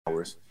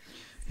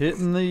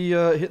Hitting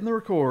the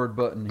record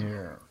button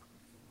here.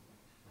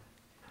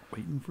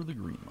 Waiting for the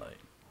green light.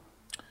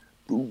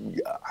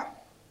 Booyah.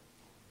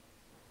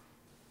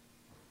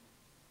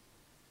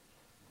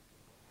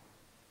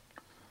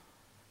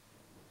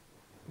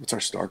 What's our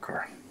star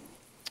car?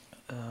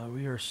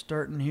 We are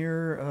starting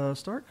here.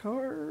 Star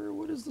car.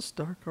 What is the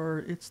star car?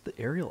 It's the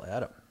Ariel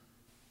Atom.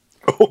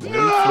 Oh,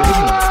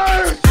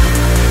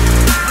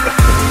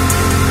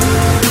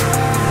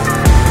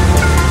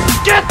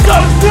 Get the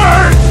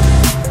word!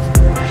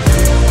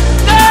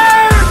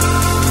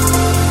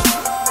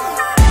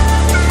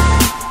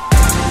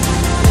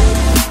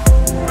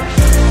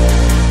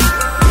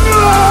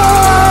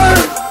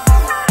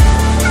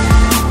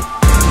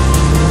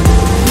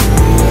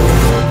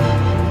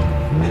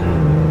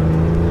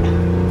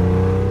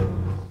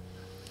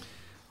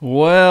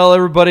 Well,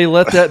 everybody,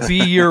 let that be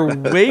your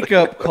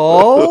wake-up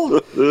call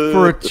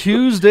for a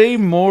Tuesday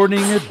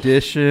morning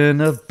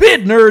edition of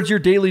Bid Nerds, your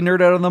daily nerd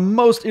out on the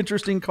most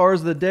interesting cars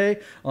of the day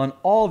on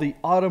all the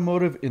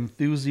automotive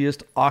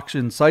enthusiast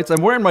auction sites.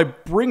 I'm wearing my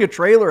Bring a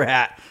Trailer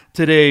hat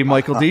today,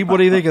 Michael D. What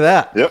do you think of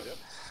that? Yep.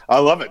 I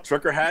love it.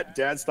 Trucker hat,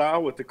 dad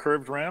style with the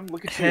curved rim.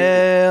 Look at you.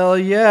 Hell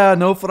yeah.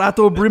 No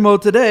Frato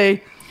Brimo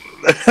today.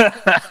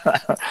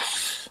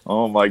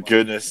 Oh, my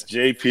goodness.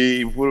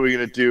 JP, what are we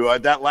going to do?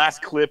 That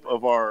last clip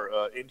of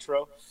our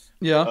intro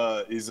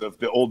is of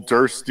the old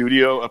Durst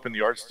studio up in the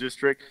Arts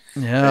District.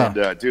 Yeah.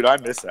 And, dude, I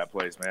miss that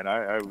place, man.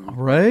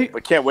 Right? I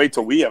can't wait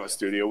till we have a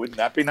studio. Wouldn't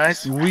that be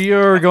nice? We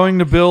are going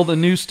to build a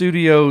new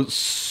studio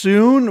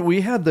soon.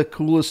 We had the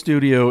coolest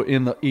studio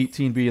in the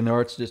 18B in the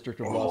Arts District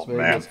of Las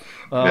Vegas.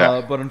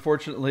 But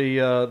unfortunately,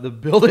 the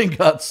building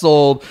got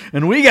sold,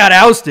 and we got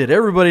ousted.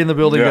 Everybody in the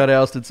building got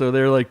ousted, so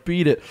they're like,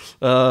 beat it.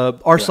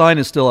 Our sign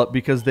is still up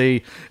because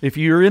if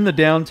you're in the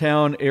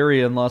downtown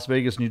area in Las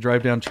Vegas and you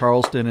drive down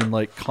Charleston and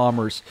like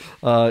Commerce,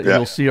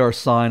 you'll see our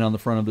sign on the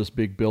front of this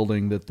big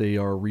building that they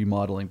are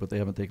remodeling, but they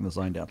haven't taken the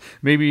sign down.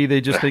 Maybe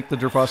they just think the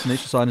Defrost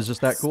Nation sign is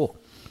just that cool.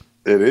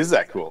 It is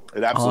that cool.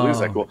 It absolutely is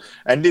that cool.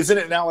 And isn't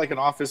it now like an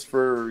office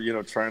for,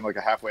 trying like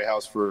a halfway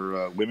house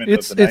for women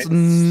of the night? It's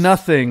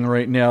nothing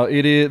right now.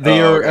 It is. They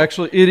are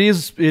actually. It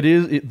is.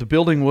 The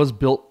building was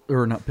built,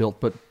 or not built,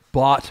 but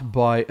bought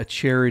by a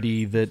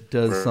charity that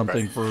does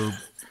something for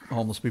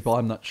homeless people.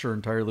 I'm not sure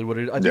entirely what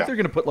it is. I think they're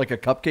going to put like a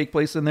cupcake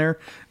place in there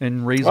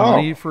and raise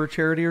money for a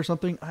charity or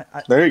something.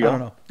 There you go.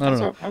 I don't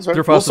know. Right.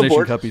 They're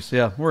Fascination Cuppies.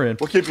 Yeah, we're in.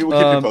 We'll keep you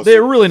posted.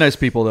 They're really nice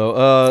people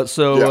though.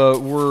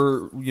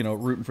 We're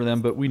rooting for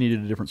them, but we needed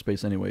a different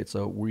space anyway.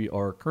 So we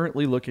are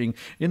currently looking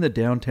in the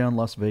downtown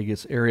Las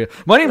Vegas area.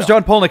 My name is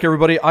John Polnick,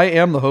 everybody. I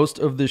am the host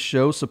of this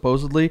show,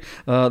 supposedly.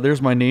 There's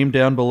my name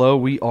down below.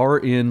 We are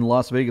in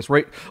Las Vegas,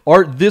 right?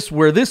 Where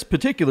this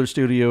particular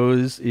studio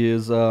is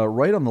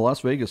right on the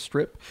Las Vegas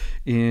Strip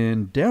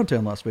in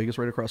downtown Las Vegas,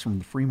 right across from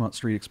the Fremont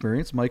Street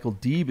Experience. Michael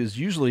Deeb is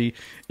usually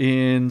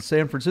in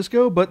San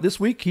Francisco, but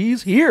this week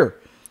he's here.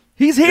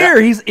 He's here.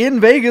 Yeah. He's in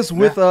Vegas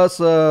with us,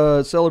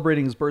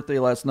 celebrating his birthday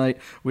last night.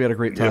 We had a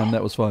great time. Yeah.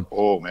 That was fun.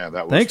 Oh man,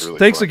 that was thanks. Really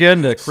thanks fun.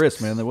 Again to Chris,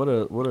 man. What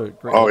a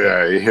great. Oh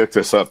yeah, he hooked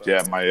us up.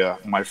 Yeah,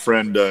 my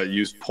friend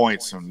used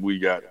points, and we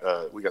got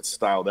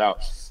styled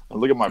out.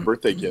 Look at my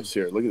birthday gifts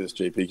here. Look at this,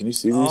 JP. Can you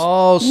see these?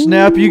 Oh,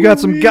 snap. You got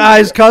some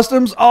Guys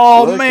Customs.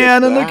 Oh,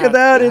 man. And look at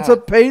that. Yeah. It's a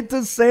paint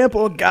to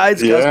sample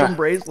Guys Custom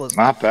bracelet.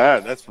 Not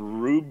bad. That's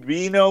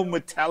Rubino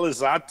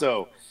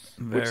Metallizzato,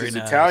 which is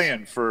nice.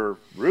 Italian for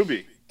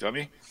ruby,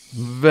 dummy.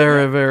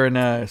 Very, very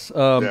nice.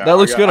 That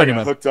looks good on you,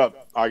 man.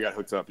 I got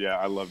hooked up. Yeah,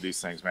 I love these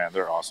things, man.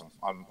 They're awesome.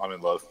 I'm in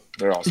love.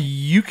 They're awesome.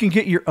 You can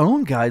get your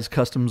own Guys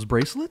Customs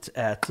bracelets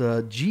at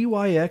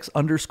GYX_customs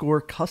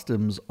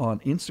on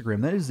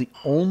Instagram. That is the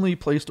only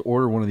place to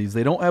order one of these.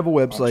 They don't have a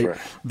website. Right.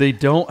 They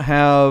don't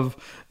have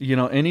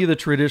any of the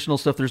traditional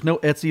stuff. There's no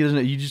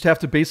Etsy. You just have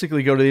to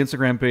basically go to the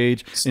Instagram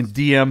page and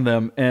DM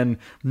them, and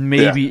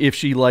maybe if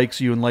she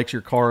likes you and likes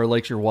your car or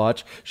likes your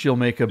watch, she'll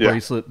make a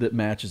bracelet that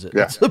matches it.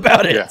 Yeah. That's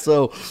about it. Yeah.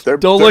 So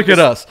don't look at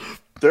us.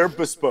 They're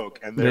bespoke,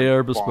 and they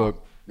are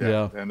bespoke.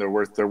 Yeah, and they're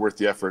worth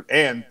the effort.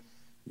 And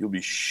you'll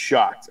be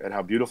shocked at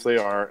how beautiful they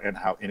are and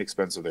how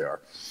inexpensive they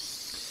are.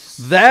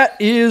 That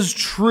is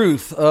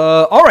truth.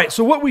 All right,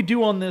 so what we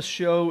do on this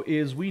show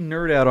is we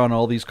nerd out on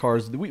all these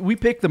cars. We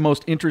pick the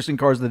most interesting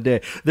cars of the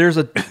day. There's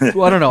a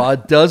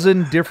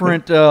dozen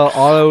different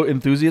auto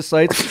enthusiast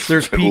sites.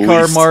 There's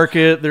P-Car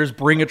Market. There's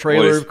Bring a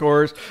Trailer, of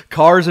course.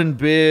 Cars and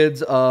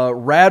Bids.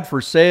 Rad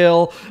for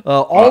Sale.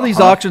 All these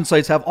auction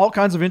sites have all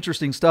kinds of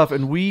interesting stuff,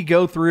 and we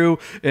go through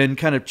and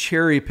kind of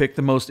cherry pick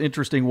the most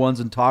interesting ones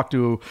and talk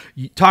to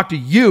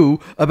you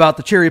about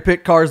the cherry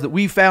pick cars that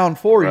we found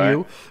for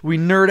you. We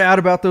nerd out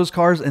about those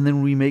cars, and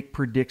then we make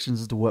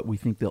predictions as to what we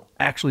think they'll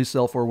actually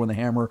sell for when the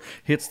hammer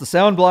hits the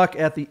sound block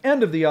at the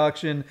end of the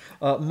auction.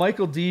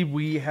 Michael D,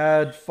 we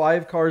had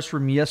 5 cars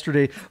from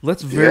yesterday.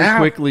 Let's very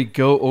quickly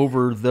go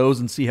over those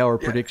and see how our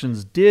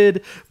predictions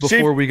did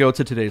before we go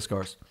to today's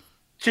cars.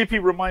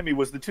 JP, remind me,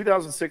 was the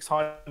 2006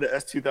 Honda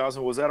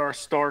S2000, was that our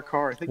star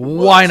car? I think it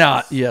was. Why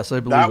not? Yes,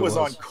 I believe that was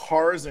on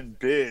Cars and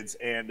Bids,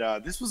 and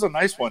this was a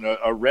nice one,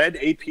 a red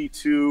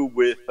AP2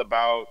 with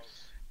about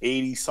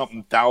 80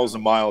 something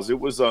thousand miles.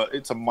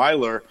 It's a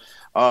miler,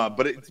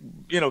 but it's,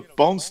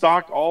 bone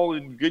stock, all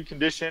in good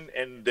condition,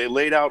 and they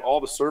laid out all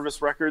the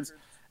service records.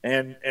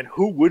 And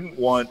who wouldn't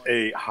want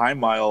a high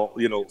mile,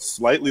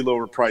 slightly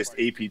lower priced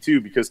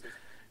AP2? Because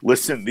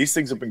listen, these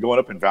things have been going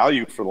up in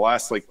value for the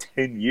last like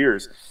 10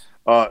 years.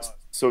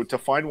 So to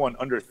find one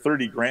under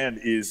 30 grand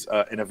is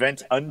an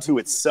event unto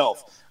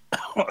itself.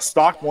 A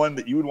stock one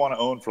that you would want to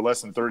own for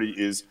less than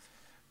 30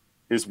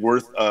 is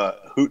worth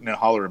hooting and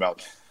hollering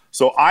about.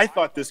 So I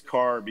thought this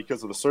car,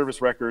 because of the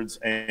service records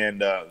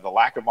and the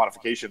lack of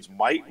modifications,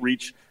 might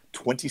reach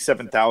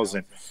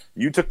 $27,000.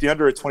 You took the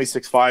under at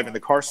 $26,500, and the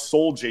car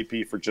sold,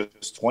 JP, for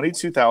just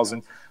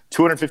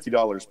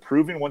 $22,250,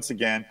 proving once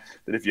again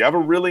that if you have a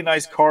really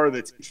nice car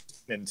that's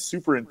and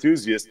super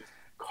enthusiast,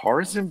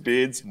 cars and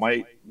bids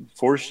might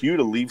force you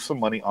to leave some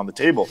money on the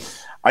table.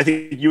 I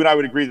think you and I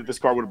would agree that this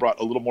car would have brought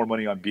a little more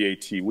money on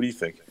BAT. What do you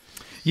think?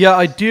 Yeah,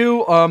 I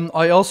do.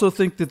 I also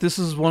think that this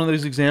is one of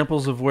those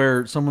examples of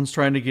where someone's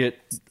trying to get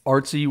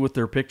artsy with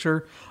their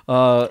picture,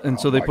 and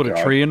so they put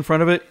a tree in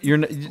front of it.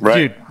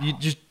 Dude, you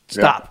just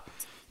stop.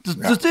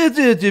 Yeah. Just,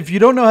 if you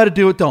don't know how to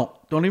do it, don't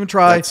even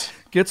try.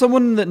 Get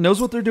someone that knows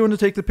what they're doing to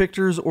take the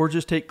pictures, or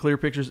just take clear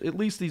pictures. At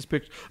least these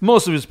pictures,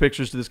 most of his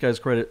pictures, to this guy's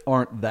credit,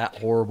 aren't that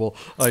horrible.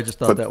 I just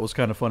thought that was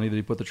kind of funny that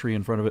he put the tree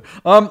in front of it.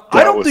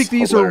 I don't think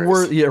these are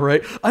worth. Yeah,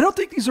 right. I don't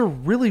think these are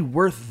really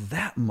worth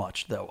that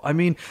much, though. I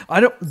mean, I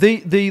don't.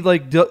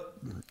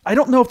 I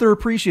don't know if they're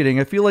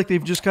appreciating. I feel like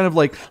they've just kind of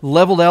like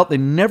leveled out. They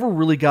never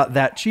really got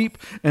that cheap,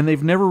 and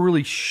they've never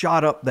really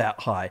shot up that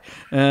high.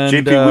 And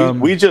JP,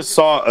 we just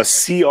saw a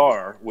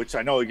CR, which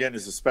I know again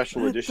is a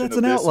special edition. That's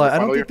an outlier. I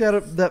don't think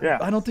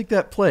I don't think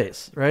that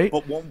plays right.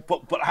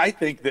 But I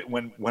think that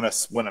when a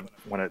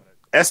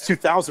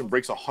S2000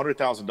 breaks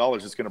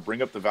 $100,000, it's going to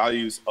bring up the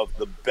values of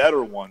the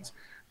better ones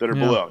that are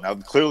below. Now,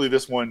 clearly,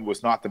 this one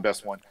was not the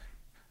best one.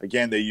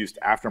 Again, they used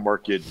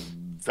aftermarket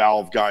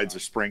valve guides or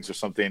springs or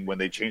something when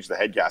they changed the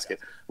head gasket,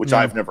 which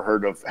I've never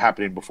heard of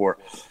happening before.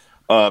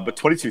 But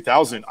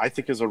 $22,000, I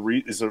think, is a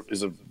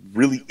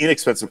really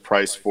inexpensive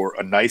price for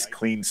a nice,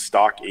 clean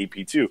stock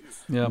AP2.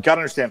 Yeah. You got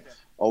to understand,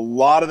 a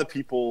lot of the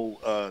people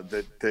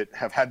that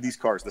have had these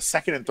cars, the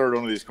second and third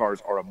owner of these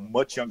cars, are a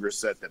much younger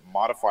set that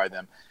modify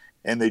them,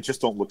 and they just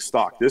don't look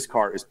stock. This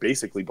car is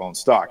basically bone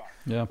stock.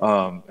 Yeah.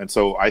 And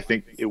so I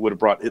think it would have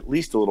brought at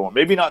least a little more.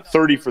 Maybe not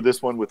 30 for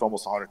this one with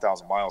almost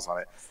 100,000 miles on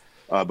it,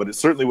 but it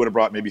certainly would have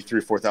brought maybe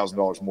 $3,000 or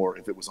 $4,000 more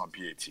if it was on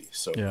BAT.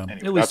 So anyway,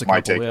 at least that's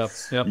my take. Yeah.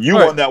 You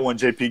won that one,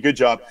 JP. Good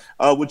job.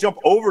 We'll jump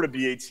over to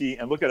BAT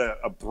and look at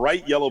a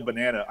bright yellow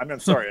banana. a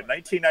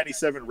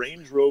 1997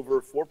 Range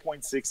Rover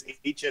 4.6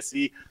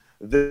 HSE,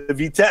 the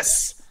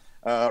Vitesse.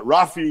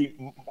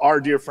 Rafi,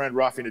 our dear friend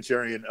Rafi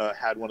Nacharian,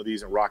 had one of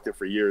these and rocked it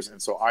for years,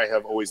 and so I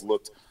have always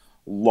looked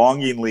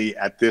longingly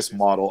at this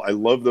model. I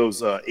love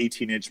those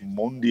 18-inch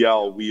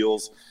Mondial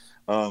wheels.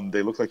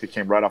 They look like they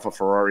came right off a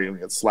Ferrari and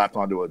got slapped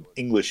onto an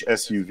English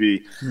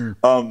SUV.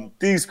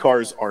 These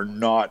cars are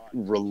not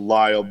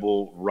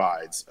reliable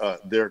rides.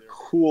 They're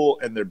cool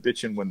and they're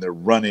bitching when they're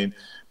running,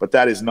 but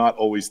that is not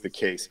always the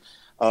case.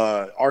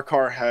 Our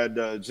car had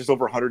just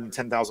over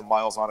 110,000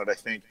 miles on it, I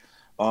think.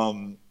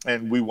 And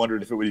we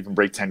wondered if it would even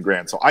break 10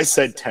 grand. So I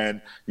said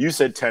 10, you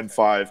said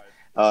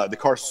 10.5. The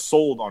car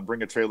sold on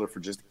Bring a Trailer for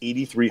just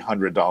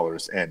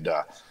 $8,300. And,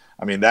 I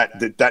mean,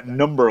 that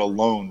number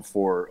alone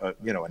for, a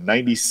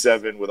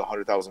 97 with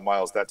 100,000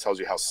 miles, that tells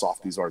you how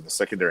soft these are in the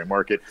secondary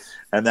market.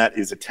 And that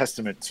is a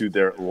testament to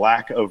their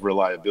lack of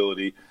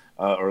reliability,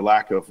 or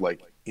lack of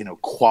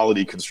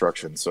quality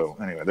construction. So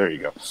anyway, there you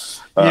go.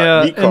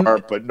 Neat car,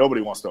 but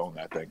nobody wants to own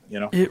that thing,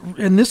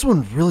 and this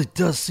one really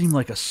does seem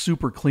like a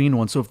super clean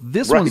one. So if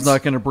this one's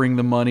not going to bring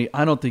the money,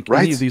 I don't think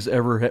any of these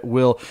ever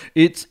will.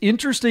 It's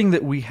interesting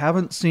that we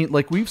haven't seen,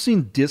 we've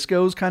seen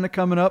discos kind of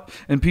coming up,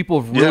 and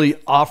people have really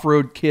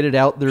off-road kitted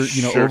out their,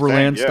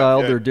 overland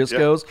style, their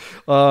discos.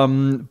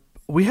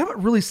 We haven't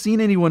really seen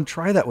anyone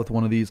try that with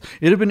one of these.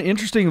 It'd have been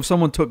interesting if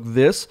someone took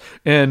this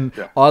and,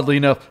 oddly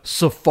enough,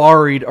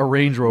 safari'd a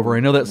Range Rover. I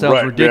know that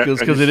sounds ridiculous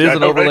because it is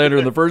an Overlander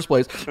in the first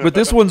place, but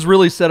this one's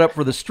really set up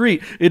for the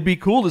street. It'd be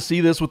cool to see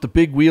this with the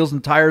big wheels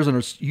and tires and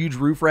a huge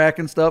roof rack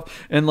and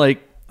stuff, and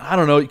I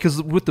don't know,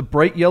 because with the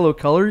bright yellow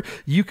color,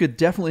 you could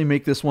definitely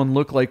make this one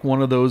look like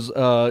one of those,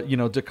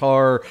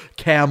 Dakar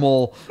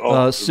Camel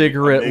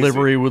cigarette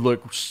livery would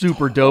look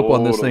super dope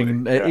on this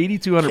thing. At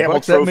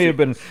 $8,200, that may have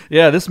been,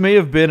 this may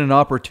have been an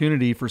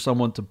opportunity for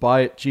someone to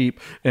buy it cheap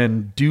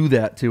and do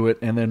that to it,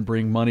 and then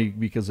bring money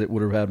because it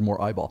would have had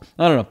more eyeball.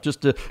 I don't know,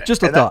 just a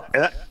thought.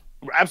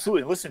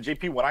 Absolutely. Listen,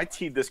 JP, when I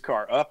teed this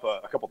car up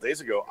a couple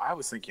days ago, I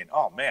was thinking,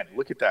 oh, man,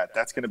 look at that.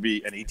 That's going to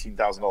be an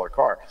 $18,000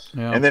 car.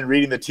 Yeah. And then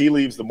reading the tea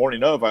leaves the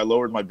morning of, I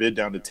lowered my bid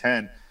down to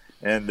 10,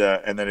 and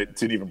then it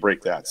didn't even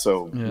break that.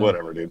 So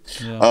whatever, dude.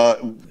 Yeah.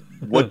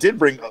 What did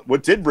bring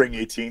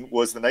 18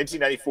 was the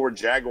 1994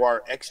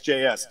 Jaguar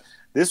XJS.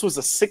 This was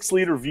a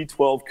 6-liter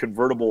V12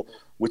 convertible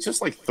with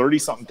just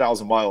 30-something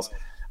thousand miles.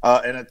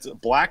 And it's a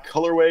black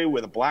colorway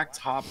with a black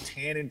top,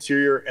 tan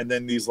interior, and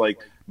then these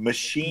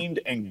machined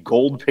and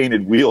gold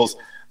painted wheels.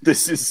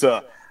 This is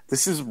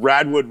this is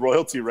Radwood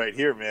royalty right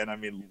here, man. I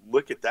mean,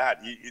 look at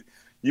that.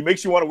 You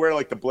makes you want to wear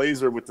like the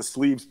blazer with the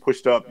sleeves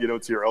pushed up,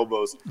 to your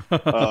elbows,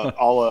 a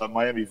la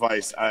Miami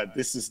Vice.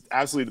 This is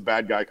absolutely the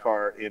bad guy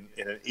car in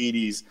an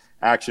 80s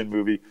action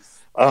movie.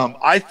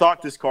 I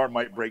thought this car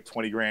might break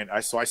 20 grand.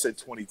 So I said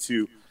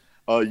 22.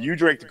 You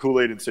drank the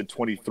Kool-Aid and said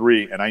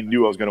 23, and I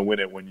knew I was going to win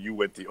it when you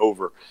went the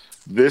over.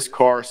 This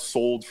car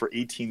sold for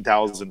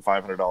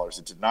 $18,500.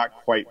 It did not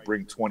quite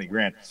bring 20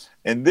 grand.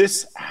 And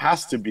this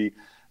has to be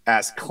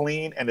as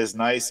clean and as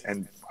nice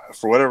and,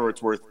 for whatever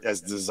it's worth,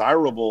 as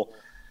desirable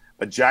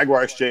a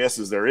Jaguar XJS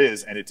as there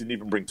is, and it didn't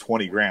even bring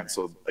 20 grand.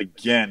 So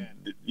again,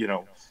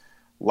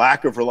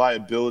 lack of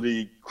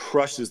reliability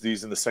crushes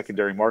these in the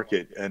secondary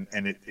market, and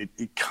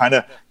it kind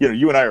of,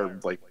 you and I are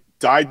like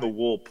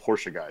dyed-in-the-wool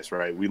Porsche guys,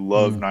 right? We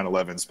love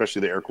 911,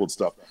 especially the air-cooled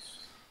stuff.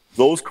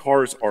 Those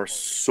cars are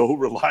so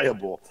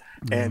reliable,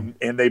 and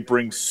they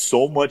bring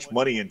so much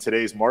money in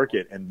today's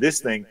market. And this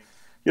thing,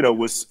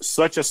 was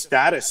such a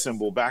status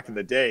symbol back in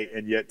the day,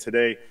 and yet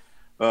today,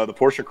 the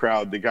Porsche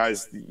crowd, the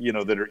guys,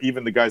 that are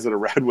even the guys that are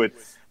Radwood,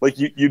 like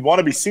you'd want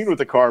to be seen with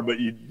the car, but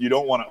you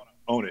don't want to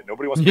own it.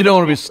 Nobody wants. You don't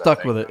want to be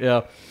stuck with it.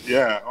 Yeah.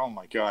 Yeah. Oh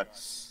my God.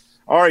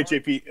 All right,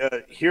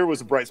 JP. Here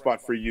was a bright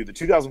spot for you: the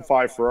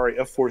 2005 Ferrari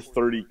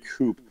F430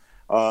 Coupe,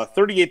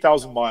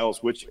 38,000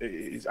 miles, which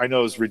I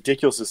know is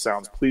ridiculous as it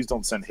sounds. Please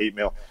don't send hate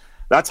mail.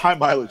 That's high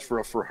mileage for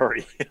a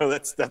Ferrari.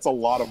 That's a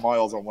lot of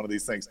miles on one of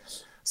these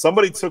things.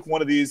 Somebody took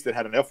one of these that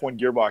had an F1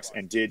 gearbox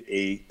and did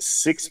a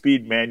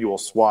 6-speed manual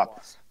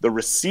swap. The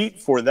receipt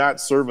for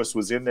that service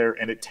was in there,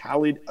 and it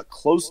tallied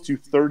close to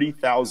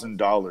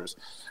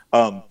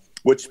 $30,000,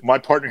 which my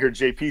partner here,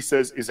 JP,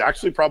 says is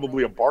actually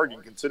probably a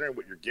bargain considering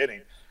what you're getting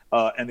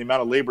and the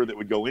amount of labor that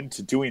would go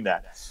into doing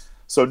that.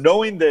 So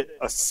knowing that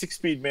a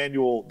 6-speed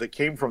manual that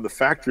came from the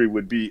factory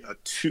would be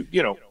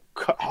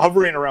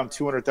hovering around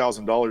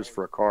 $200,000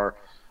 for a car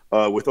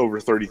with over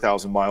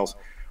 30,000 miles,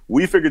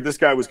 we figured this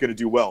guy was going to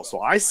do well. So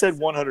I said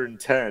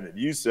 110, and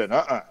you said,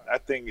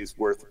 that thing is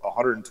worth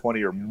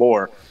 120 or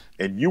more.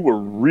 And you were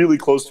really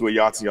close to a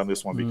Yahtzee on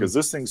this one because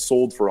this thing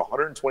sold for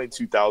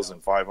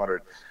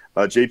 122,500.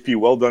 JP,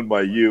 well done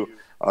by you.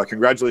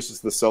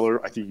 Congratulations to the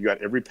seller. I think you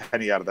got every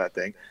penny out of that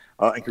thing.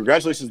 And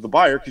congratulations to the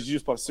buyer because you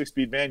just bought a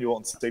 6-speed manual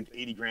and saved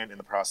 80 grand in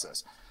the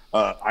process.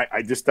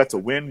 That's a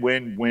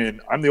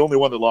win-win-win. I'm the only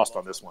one that lost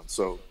on this one.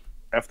 So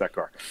F that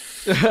car.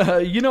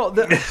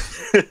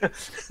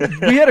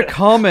 We had a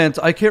comment.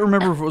 I can't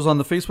remember if it was on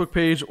the Facebook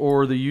page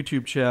or the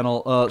YouTube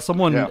channel.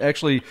 Someone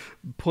actually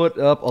put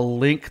up a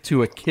link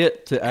to a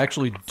kit to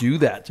actually do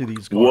that to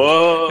these cars.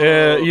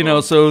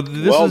 Whoa! So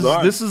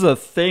this is a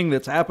thing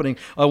that's happening.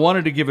 I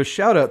wanted to give a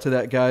shout out to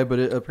that guy, but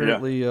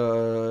apparently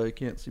I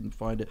can't seem to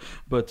find it.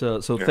 But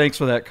thanks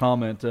for that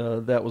comment.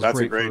 That was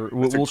great.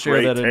 We'll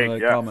share that in the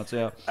comments.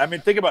 Yeah. I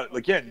mean, think about it.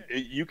 Again,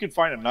 you can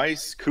find a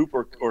nice coupe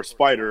or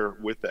Spider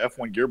with the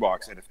F1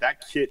 gearbox, and if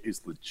that kit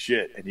is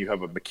legit and you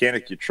have a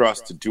mechanic you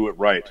trust to do it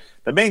right,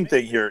 the main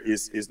thing here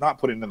is not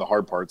putting in the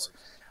hard parts.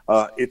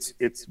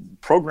 It's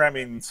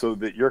programming so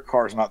that your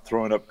car is not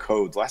throwing up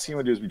codes. Last thing you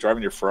want to do is be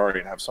driving your Ferrari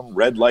and have some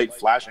red light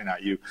flashing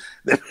at you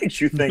that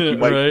makes you think you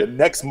might the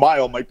next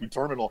mile might be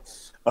terminal.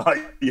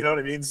 You know what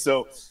I mean?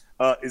 So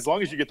as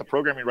long as you get the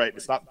programming right,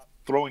 it's not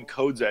throwing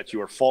codes at you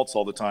or faults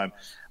all the time,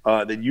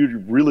 then you're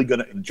really going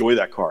to enjoy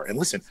that car. And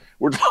listen,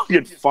 we're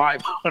talking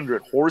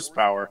 500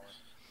 horsepower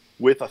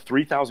with a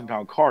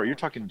 3,000-pound car. You're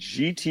talking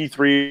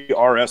GT3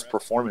 RS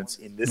performance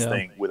in this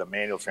thing with a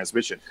manual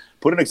transmission.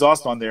 Put an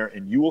exhaust on there,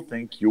 and you will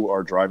think you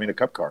are driving a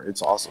cup car.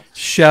 It's awesome.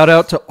 Shout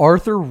out to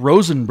Arthur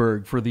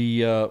Rosenberg for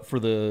the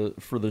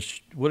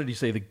what did he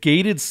say? The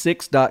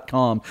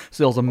Gated6.com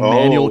sells a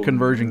manual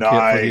conversion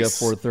kit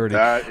for the F430.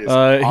 That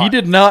is he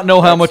did not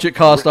know how much it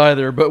cost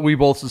either, but we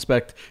both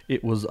suspect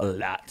it was a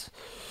lot.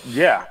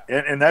 Yeah,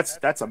 and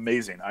that's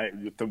amazing.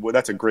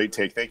 That's a great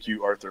take. Thank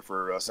you, Arthur,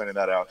 for sending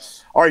that out.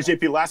 All right,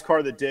 JP, last car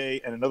of the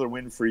day and another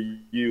win for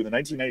you, the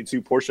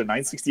 1992 Porsche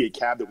 968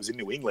 cab that was in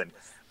New England.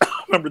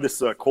 Remember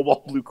this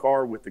cobalt blue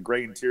car with the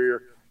gray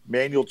interior,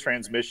 manual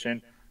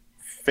transmission,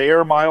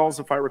 fair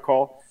miles, if I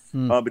recall.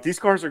 But these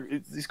cars, the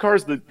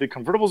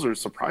convertibles are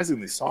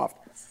surprisingly soft.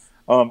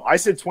 I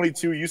said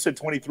 22, you said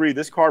 23.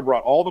 This car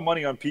brought all the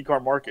money on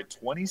PCAR Market,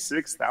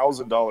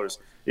 $26,000.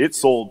 It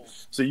sold.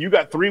 So you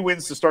got 3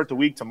 wins to start the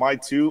week to my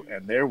 2,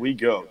 and there we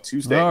go.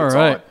 Tuesday, it's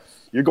on.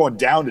 You're going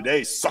down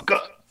today, sucker.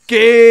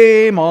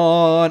 Game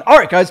on. All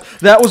right, guys,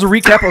 that was a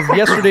recap of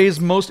yesterday's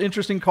most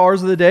interesting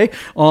cars of the day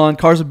on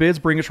Cars and Bids,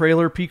 Bring a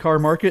Trailer,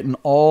 PCAR Market, and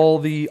all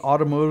the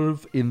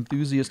automotive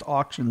enthusiast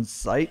auction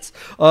sites.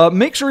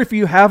 Make sure if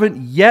you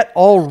haven't yet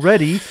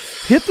already,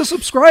 hit the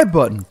subscribe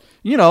button.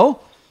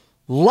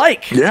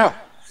 Like. Yeah.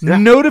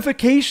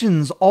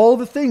 Notifications, all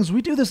the things.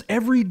 We do this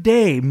every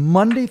day,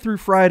 Monday through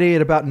Friday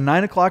at about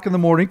 9 o'clock in the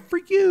morning for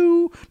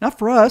you, not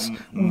for us.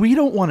 We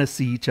don't want to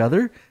see each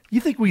other. You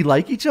think we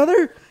like each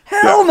other?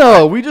 Hell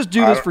no. We just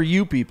do this for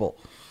you people.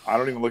 I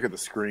don't even look at the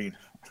screen.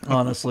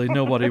 Honestly,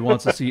 nobody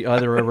wants to see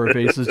either of our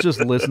faces. Just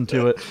listen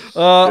to it.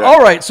 All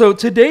right, so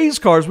today's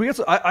cars.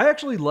 I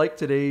actually like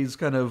today's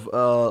kind of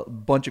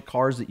bunch of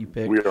cars that you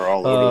picked. We are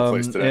all over the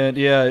place today, and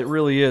yeah, it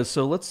really is.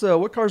 So let's.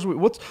 What cars?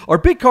 What's our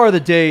big car of the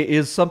day?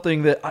 Is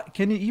something that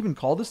can you even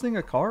call this thing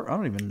a car? I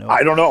don't even know.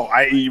 I don't know.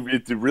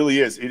 It really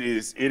is. It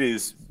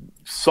is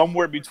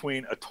somewhere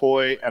between a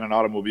toy and an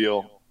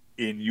automobile.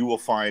 And you will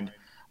find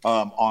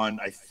on,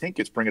 I think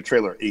it's Bring a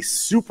Trailer, a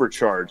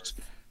supercharged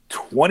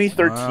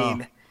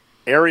 2013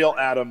 Ariel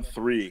Atom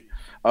 3.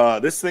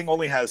 This thing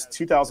only has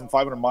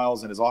 2,500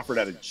 miles and is offered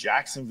out of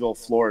Jacksonville,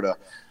 Florida.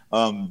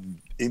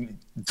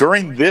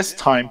 During this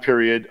time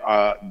period,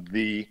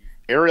 the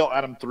Ariel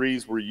Atom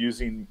 3s were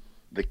using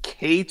the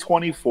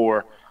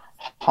K24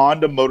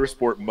 Honda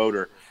Motorsport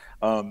motor.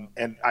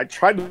 And I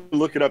tried to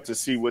look it up to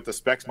see what the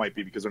specs might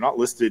be because they're not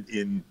listed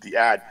in the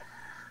ad.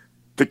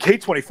 The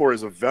K24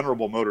 is a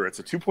venerable motor. It's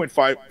a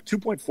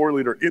 2.4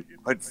 liter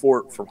inline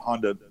four from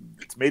Honda.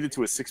 It's made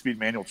into a 6-speed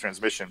manual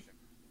transmission.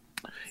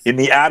 In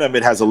the Atom,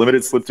 it has a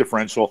limited slip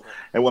differential,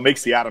 and what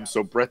makes the Atom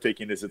so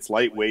breathtaking is it's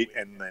lightweight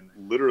and then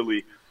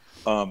literally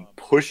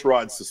push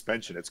rod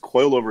suspension. It's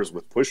coilovers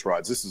with push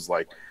rods. This is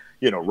like,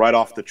 right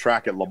off the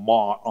track at Le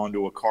Mans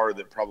onto a car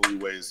that probably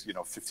weighs,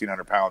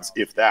 1,500 pounds,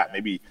 if that,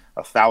 maybe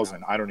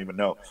 1,000. I don't even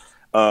know.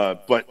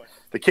 But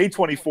the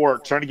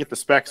K24, trying to get the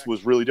specs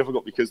was really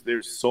difficult because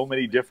there's so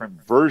many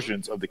different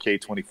versions of the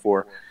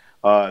K24.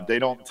 They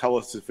don't tell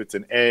us if it's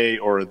an A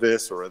or a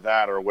this or a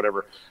that or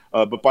whatever.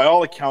 But by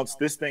all accounts,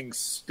 this thing's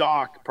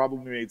stock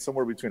probably made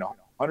somewhere between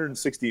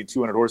 160 and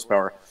 200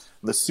 horsepower.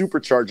 The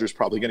supercharger is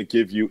probably going to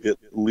give you at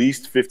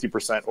least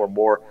 50% or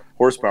more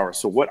horsepower.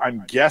 So what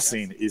I'm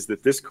guessing is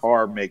that this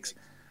car makes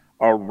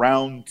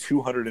around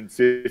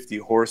 250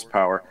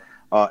 horsepower.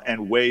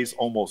 And weighs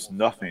almost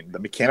nothing. The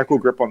mechanical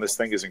grip on this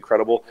thing is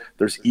incredible.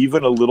 There's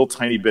even a little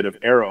tiny bit of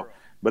aero,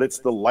 but it's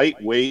the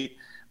lightweight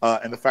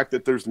and the fact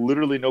that there's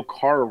literally no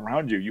car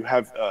around you. You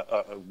have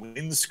a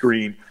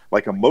windscreen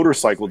like a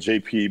motorcycle,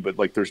 JP, but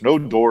like there's no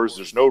doors,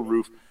 there's no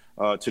roof.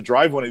 To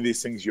drive one of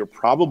these things, you're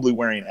probably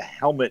wearing a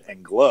helmet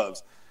and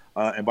gloves.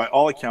 And by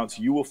all accounts,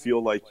 you will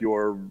feel like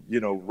you're,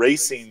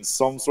 racing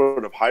some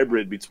sort of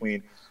hybrid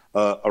between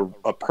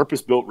a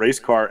purpose-built race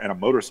car and a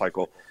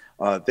motorcycle.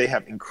 They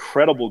have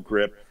incredible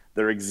grip.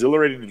 They're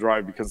exhilarating to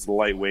drive because of the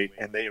lightweight,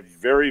 and they are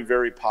very,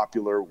 very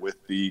popular with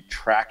the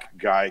track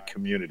guy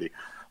community.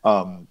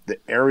 The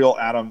Ariel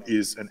Atom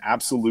is an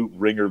absolute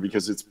ringer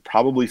because it's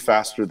probably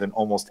faster than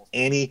almost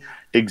any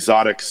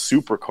exotic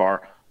supercar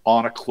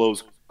on a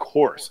closed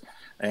course,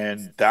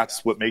 and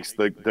that's what makes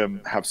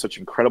them have such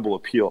incredible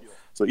appeal.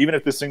 So even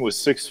if this thing was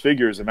 6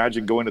 figures,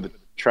 imagine going to the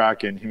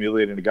track and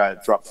humiliating a guy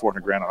that dropped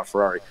 $400,000 on a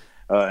Ferrari,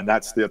 and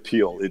that's the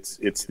appeal.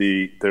 It's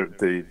the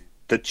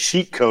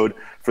cheat code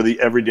for the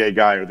everyday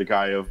guy or the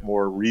guy of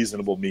more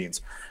reasonable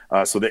means.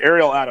 So the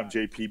Ariel Atom,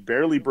 JP,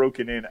 barely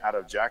broken in out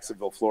of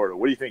Jacksonville, Florida.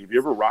 What do you think? Have you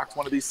ever rocked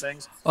one of these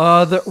things?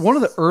 One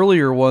of the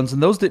earlier ones,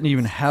 and those didn't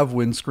even have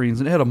windscreens,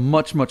 and it had a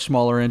much, much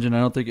smaller engine. I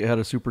don't think it had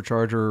a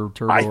supercharger or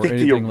turbo or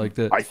anything like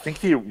that. I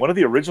think one of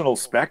the original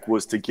spec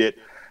was to get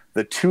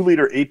the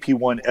 2-liter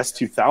AP1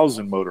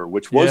 S2000 motor,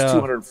 which was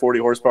 240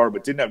 horsepower,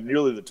 but didn't have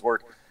nearly the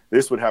torque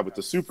this would have with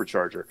the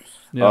supercharger.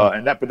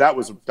 But that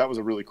was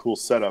a really cool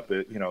setup,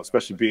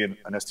 especially being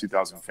an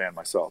S2000 fan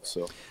myself.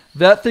 So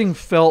that thing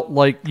felt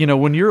like,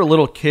 when you're a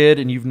little kid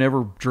and you've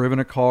never driven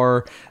a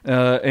car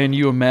and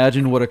you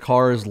imagine what a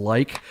car is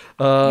like,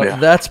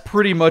 that's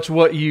pretty much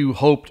what you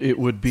hoped it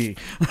would be.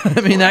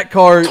 I mean, that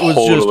car was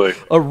just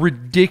a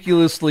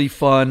ridiculously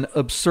fun,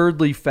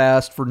 absurdly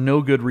fast for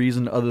no good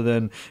reason other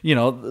than,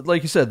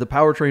 like you said, the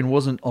powertrain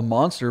wasn't a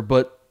monster,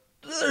 but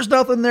there's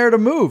nothing there to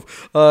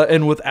move.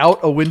 And without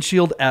a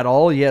windshield at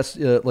all, yes,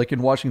 like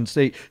in Washington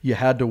State, you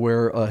had to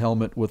wear a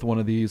helmet with one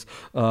of these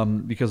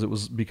because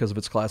of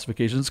its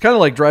classification. It's kind of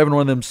like driving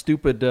one of them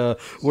stupid,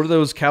 what are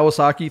those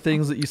Kawasaki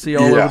things that you see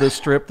all over the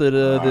strip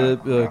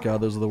that,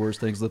 God, those are the worst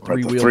things, the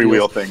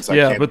three-wheel things.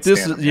 Yeah, but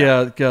this is,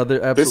 God,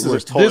 they're absolutely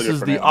worst. This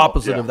is the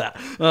opposite of that.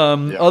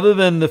 Other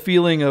than the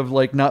feeling of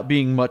like not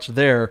being much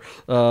there,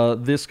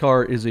 this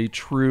car is a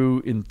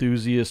true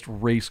enthusiast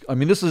race. I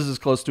mean, this is as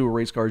close to a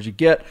race car as you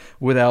get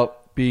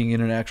without being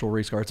in an actual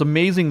race car. It's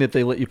amazing that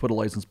they let you put a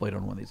license plate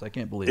on one of these. I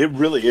can't believe it. It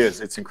really is.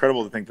 It's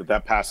incredible to think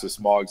that passes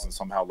smogs and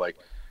somehow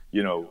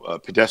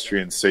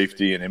pedestrian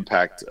safety and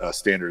impact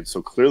standards.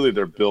 So clearly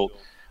they're built,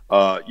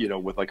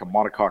 with like a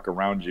monocoque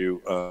around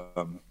you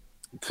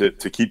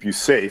to keep you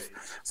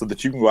safe so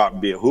that you can go out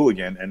and be a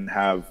hooligan and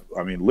have,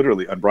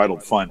 literally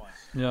unbridled fun.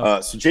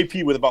 Yeah. So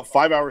JP, with about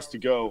 5 hours to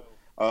go,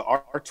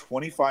 our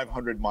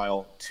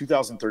 2,500-mile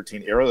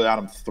 2013 Ariel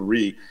Atom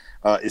 3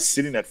 is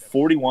sitting at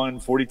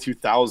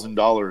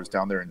 $42,000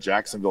 down there in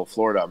Jacksonville,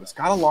 Florida. It's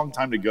got a long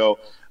time to go,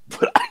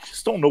 but I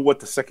just don't know what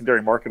the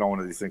secondary market on one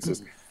of these things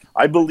is.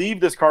 I believe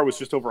this car was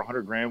just over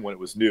 $100,000 when it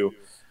was new,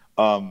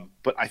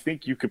 but I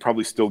think you could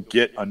probably still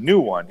get a new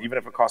one, even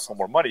if it costs a little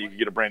more money. You could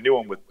get a brand new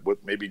one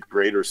with maybe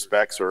greater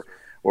specs or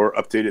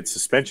updated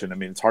suspension. I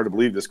mean, it's hard to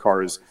believe this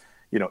car is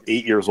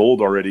 8 years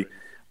old already.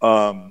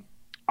 I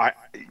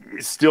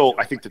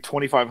think the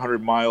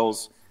 2,500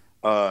 miles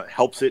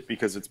helps it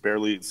because it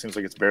seems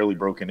like it's barely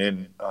broken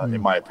in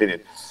my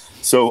opinion.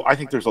 So I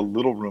think there's a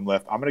little room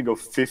left. I'm going to go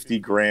 50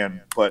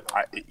 grand, but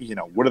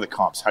what are the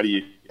comps? How do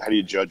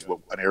you judge what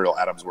an Ariel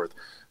Adams worth?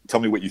 Tell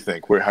me what you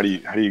think. How do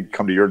you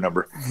come to your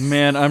number?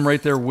 Man, I'm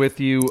right there with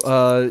you.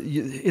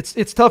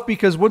 It's tough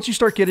because once you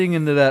start getting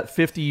into that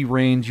 50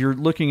 range, you're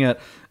looking at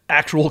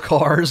actual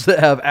cars that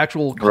have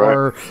actual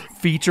car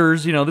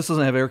features. This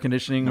doesn't have air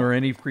conditioning or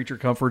any creature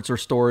comforts or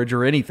storage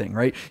or anything,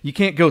 right? You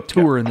can't go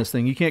tour in this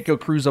thing. You can't go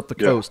cruise up the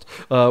coast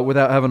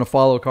without having a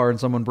follow car and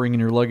someone bringing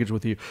your luggage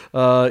with you.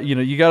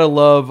 You got to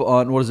love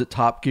on, what is it,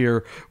 Top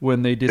Gear,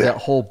 when they did that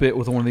whole bit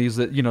with one of these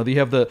that, they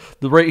have the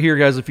right here,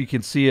 guys, if you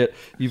can see it,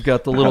 you've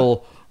got the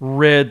little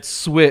red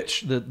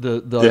switch,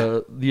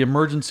 the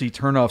emergency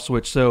turn-off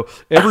switch. So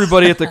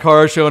everybody at the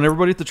car show and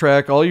everybody at the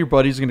track, all your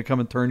buddies are going to come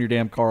and turn your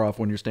damn car off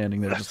when you're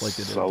standing there, just like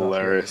they did.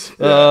 Hilarious.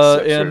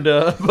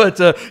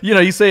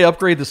 You say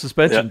upgrade the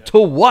suspension to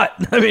what?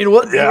 I mean,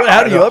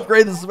 how do you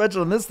upgrade the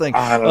suspension on this thing?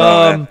 I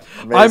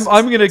don't know,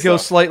 I'm going to go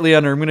slightly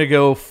under. I'm going to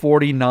go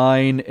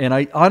 49, and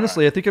I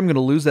honestly think I'm going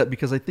to lose that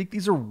because I think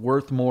these are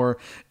worth more.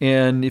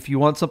 And if you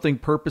want something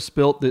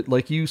purpose-built that,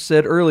 like you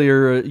said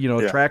earlier,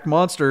 a track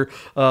monster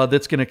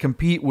that's going to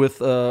compete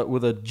with a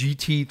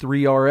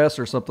GT3 RS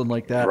or something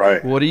like that.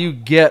 Right. What do you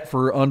get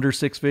for under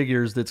six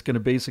figures that's going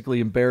to basically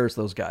embarrass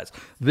those guys?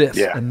 This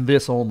and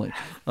this only.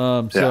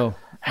 So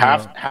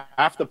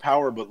half the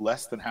power, but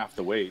less than half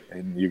the weight,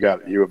 and you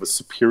have a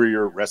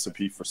superior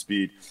recipe for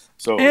speed.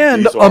 So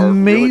and these are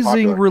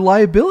amazing really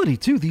reliability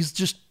too.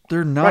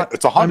 They're not. Right.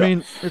 It's a Honda. I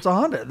mean, it's a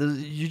Honda.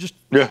 You just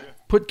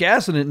put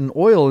gas in it and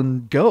oil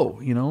and go.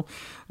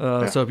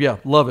 So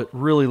love it.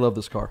 Really love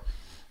this car.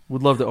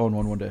 Would love to own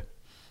one day.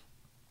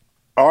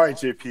 All right,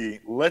 JP,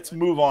 let's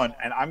move on.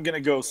 And I'm going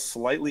to go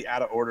slightly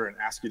out of order and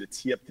ask you to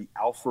tee up the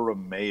Alfa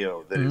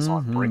Romeo that is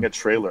on Bring a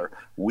Trailer.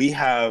 We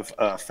have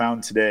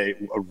found today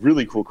a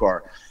really cool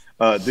car.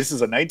 This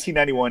is a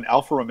 1991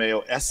 Alfa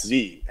Romeo SZ,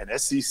 and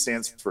SZ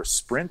stands for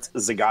Sprint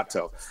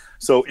Zagato.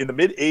 So in the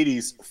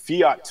mid-'80s,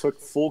 Fiat took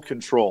full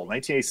control.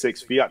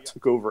 1986, Fiat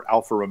took over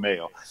Alfa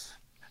Romeo.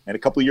 And a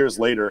couple of years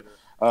later,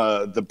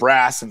 the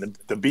brass and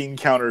the bean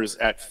counters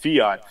at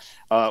Fiat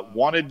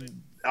wanted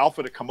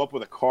Alfa to come up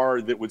with a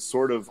car that would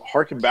sort of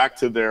harken back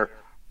to their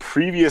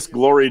previous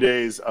glory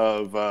days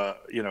of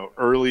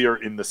earlier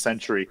in the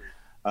century,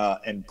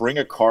 and bring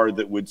a car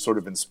that would sort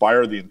of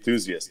inspire the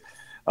enthusiast.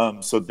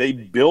 So they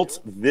built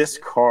this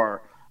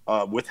car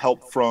with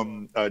help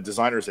from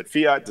designers at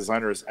Fiat,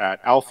 designers at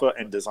Alfa,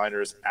 and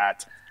designers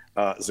at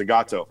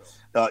Zagato.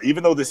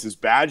 Even though this is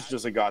badged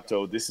as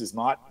Zagato, this is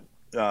not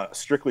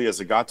strictly a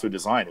Zagato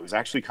design. It was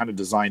actually kind of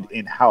designed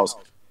in-house,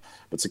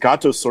 but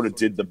Zagato sort of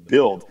did the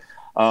build.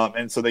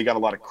 And so they got a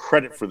lot of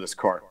credit for this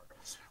car.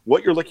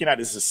 What you're looking at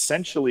is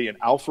essentially an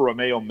Alfa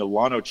Romeo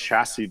Milano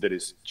chassis that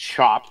is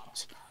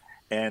chopped.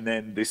 And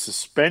then the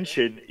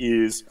suspension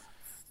is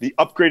the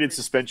upgraded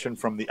suspension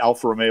from the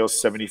Alfa Romeo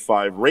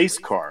 75 race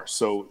car.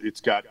 So it's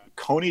got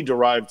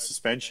Koni-derived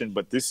suspension,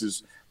 but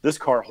this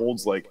car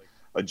holds like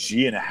a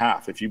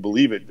G&a-half. If you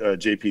believe it,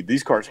 JP,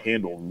 these cars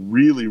handle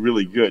really,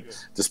 really good,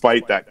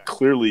 despite that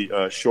clearly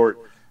short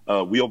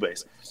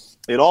wheelbase.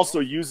 It also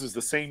uses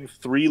the same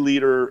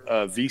 3-liter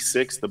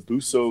V6, the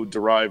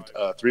Busso-derived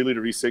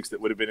 3-liter V6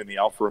 that would have been in the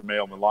Alfa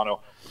Romeo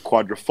Milano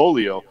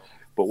Quadrifoglio.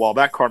 But while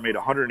that car made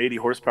 180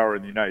 horsepower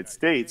in the United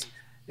States,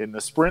 in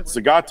the Sprint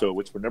Zagato,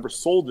 which were never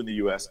sold in the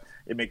U.S.,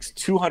 it makes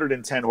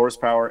 210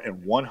 horsepower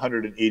and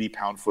 180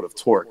 pound-foot of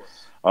torque.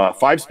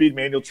 5-speed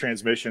manual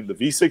transmission. The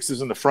V6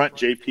 is in the front,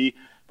 JP,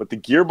 but the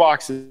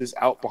gearbox is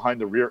out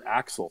behind the rear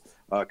axle,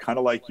 kind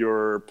of like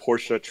your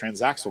Porsche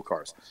transaxle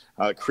cars.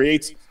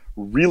 Creates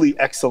really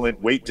excellent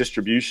weight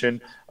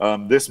distribution.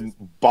 This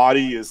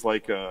body is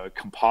like a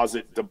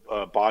composite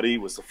body,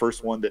 was the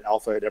first one that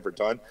Alfa had ever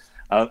done.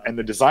 And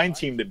the design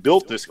team that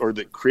built this, or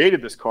that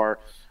created this car,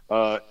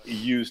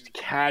 used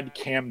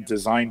CAD/CAM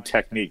design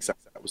techniques.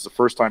 That was the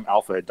first time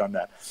Alfa had done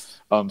that.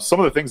 Some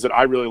of the things that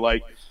I really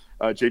like,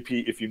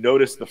 JP, if you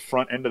notice the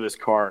front end of this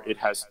car, it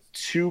has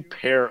 2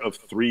 pair of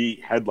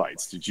 3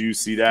 headlights. Did you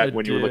see that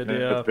when you were looking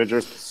at the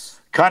pictures?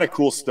 Kind of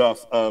cool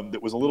stuff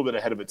that was a little bit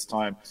ahead of its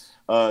time.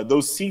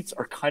 Those seats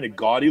are kind of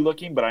gaudy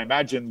looking, but I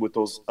imagine with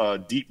those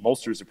deep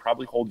bolsters, it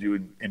probably hold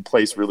you in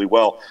place really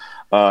well.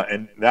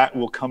 And that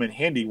will come in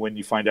handy when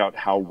you find out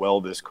how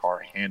well this car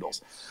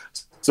handles.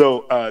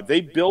 So they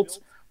built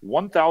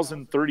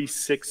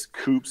 1,036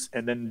 coupes,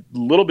 and then a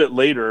little bit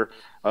later,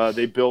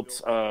 they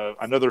built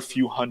another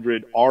few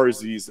hundred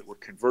RZs that were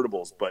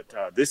convertibles.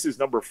 But this is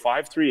number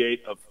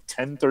 538 of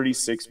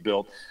 1036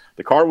 built.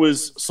 The car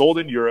was sold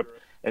in Europe,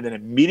 and then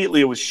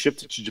immediately it was shipped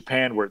to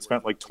Japan, where it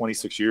spent like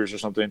 26 years or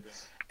something.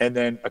 And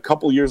then a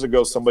couple years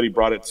ago, somebody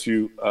brought it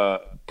to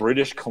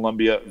British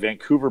Columbia,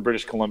 Vancouver,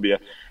 British Columbia,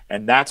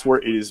 and that's where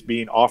it is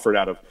being offered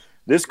out of.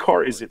 This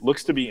car it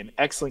looks to be in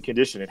excellent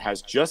condition. It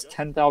has just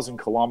 10,000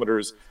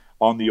 kilometers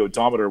on the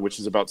odometer, which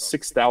is about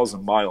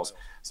 6,000 miles.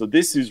 So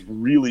this is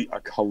really a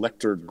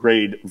collector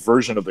grade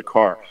version of the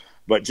car.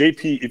 But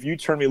JP, if you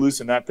turn me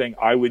loose in that thing,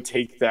 I would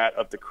take that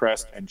up the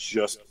crest and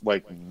just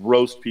like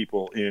roast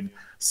people in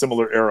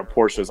similar era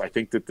Porsches. I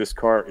think that this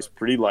car is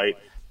pretty light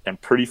and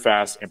pretty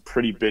fast and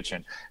pretty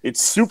bitchin'.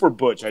 It's super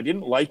butch. I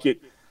didn't like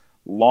it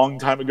long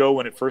time ago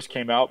when it first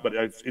came out, but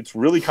it's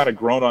really kind of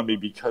grown on me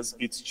because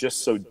it's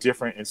just so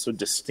different and so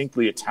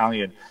distinctly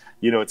Italian.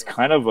 You know, it's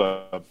kind of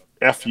a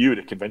FU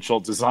to conventional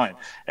design.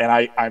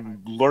 And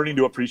I'm learning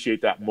to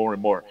appreciate that more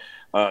and more.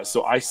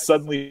 So I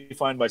suddenly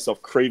find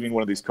myself craving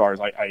one of these cars.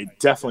 I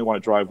definitely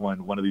want to drive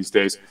one of these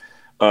days.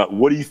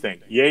 What do you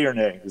think? Yay or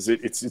nay?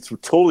 It's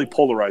totally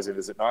polarizing,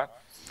 is it not?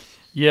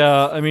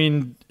 Yeah, I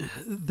mean,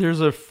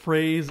 there's a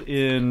phrase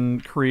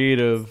in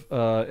creative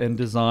and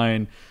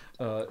design.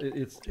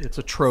 It's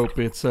a trope.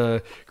 It's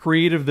a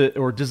creative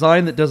or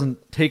design that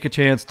doesn't take a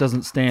chance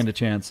doesn't stand a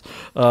chance.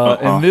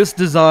 And this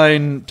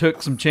design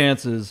took some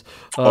chances.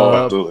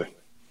 Absolutely.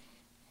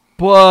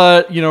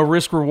 But, you know,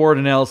 risk-reward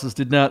analysis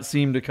did not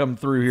seem to come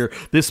through here.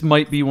 This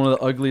might be one of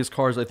the ugliest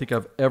cars I think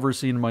I've ever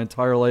seen in my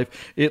entire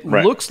life. It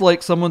looks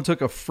like someone took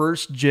a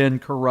first-gen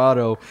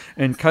Corrado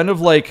and kind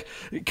of like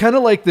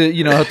the,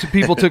 you know, how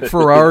people took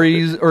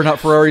Ferraris, or not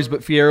Ferraris,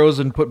 but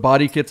Fieros and put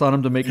body kits on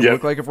them to make it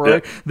look like a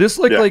Ferrari. This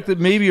looked like that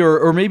maybe,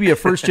 or maybe a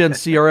first-gen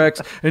CRX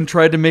and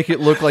tried to make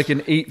it look like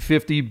an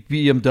 850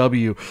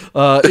 BMW.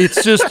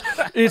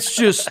 It's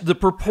just, the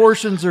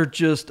proportions are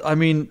just, I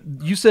mean,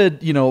 you said,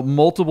 you know,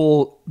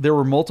 there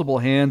were multiple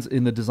hands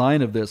in the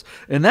design of this,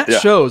 and that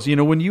shows. You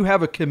know, when you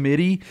have a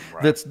committee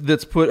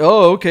that's put,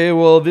 oh, okay,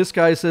 well, this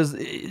guy says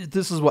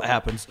this is what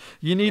happens.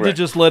 You need to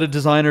just let a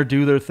designer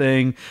do their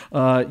thing.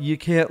 You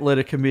can't let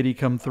a committee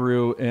come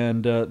through,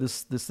 and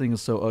this thing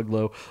is so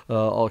ugly.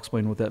 I'll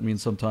explain what that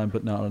means sometime,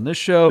 but not on this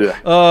show.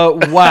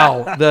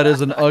 Wow, that is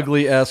an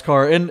ugly ass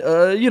car, and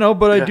you know,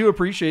 but I do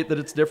appreciate that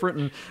it's different,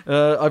 and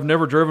I've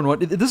never driven one.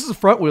 This is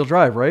front wheel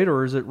drive, right,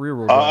 or is it rear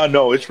wheel drive?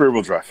 No, it's rear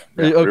wheel drive.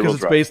 Because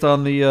it's based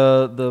on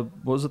the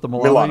what was it, the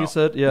Milano you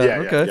said? Yeah,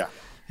 okay.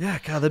 Yeah,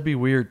 God, that'd be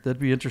weird. That'd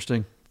be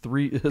interesting.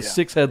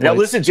 6 headlights. Now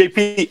listen,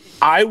 JP,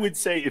 I would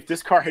say if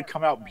this car had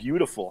come out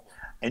beautiful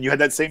and you had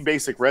that same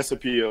basic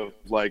recipe of,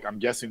 like, I'm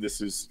guessing this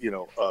is, you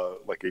know,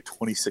 like a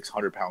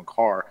 2,600 pound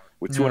car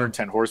with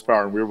 210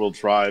 horsepower and rear wheel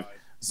drive,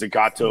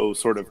 Zagato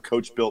sort of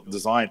coach built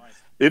design.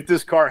 If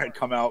this car had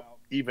come out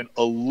even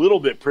a little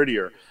bit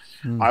prettier,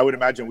 I would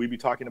imagine we'd be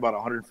talking about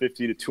 $150,000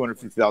 to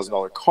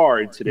 $250,000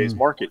 car in today's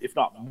market, if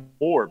not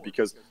more,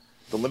 because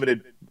the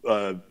limited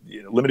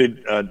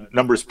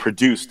numbers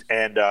produced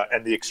and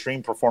the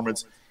extreme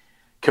performance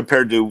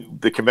compared to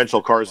the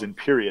conventional cars in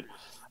period.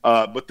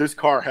 But this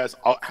car has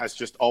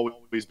just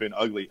always been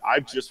ugly.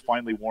 I've just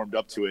finally warmed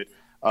up to it,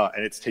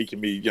 and it's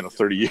taken me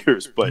 30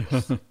 years. But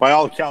by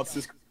all accounts,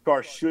 this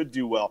car should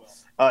do well.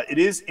 It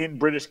is in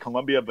British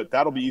Columbia, but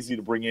that'll be easy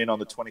to bring in on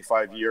the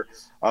 25-year.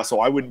 So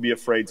I wouldn't be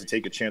afraid to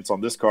take a chance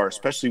on this car,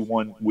 especially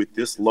one with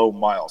this low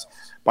miles.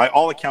 By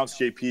all accounts,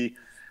 JP,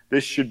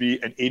 this should be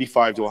an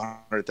 $85,000 to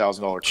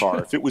 $100,000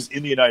 car. If it was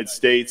in the United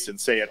States and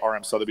say at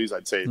RM Sotheby's,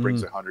 I'd say it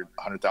brings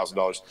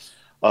 $100,000.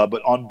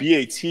 But on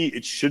BAT,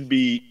 it should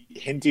be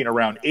hinting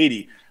around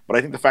 80. But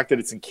I think the fact that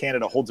it's in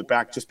Canada holds it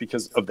back just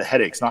because of the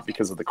headaches, not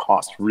because of the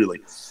cost,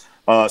 really.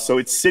 So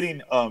it's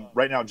sitting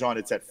right now, John,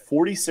 it's at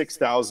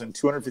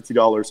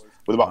 $46,250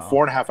 with about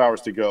 4.5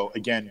 hours to go.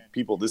 Again,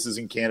 people, this is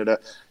in Canada.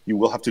 You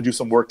will have to do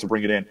some work to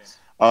bring it in.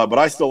 But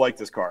I still like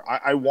this car.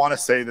 I want to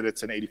say that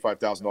it's an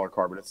 $85,000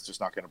 car, but it's just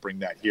not going to bring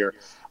that here.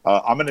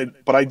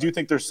 But I do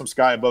think there's some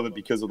sky above it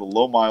because of the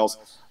low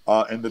miles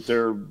and that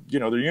they're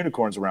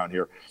unicorns around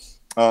here.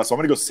 So I'm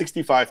going to go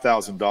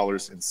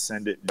 $65,000 and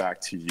send it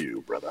back to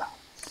you, brother.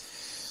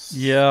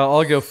 Yeah,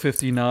 I'll go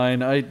 59.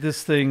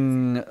 This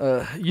thing,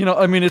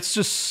 I mean, it's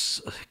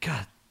just,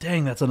 God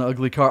dang, that's an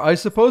ugly car. I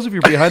suppose if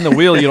you're behind the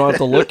wheel, you don't have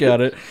to look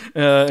at it.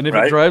 And if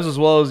it drives as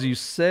well as you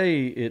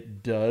say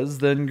it does,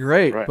 then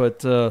great. Right. But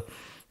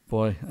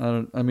boy,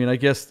 I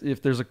guess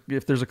if there's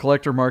a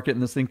collector market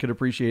and this thing could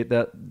appreciate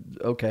that,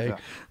 okay. Yeah.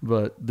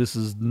 But this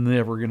is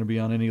never going to be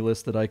on any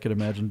list that I could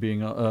imagine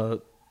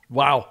being.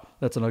 Wow,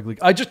 that's an ugly.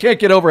 I just can't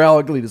get over how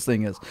ugly this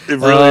thing is. It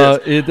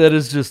really is. That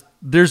is just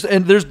there's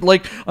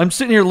like I'm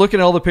sitting here looking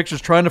at all the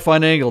pictures, trying to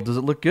find an angle. Does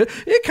it look good?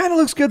 It kind of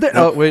looks good there.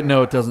 Nope. Oh wait,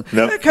 no, it doesn't.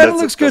 Nope. It kind of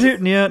looks good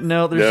here. Yeah,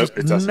 no, there's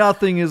just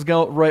nothing is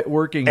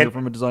working here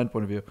from a design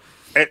point of view.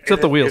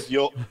 Except the wheels.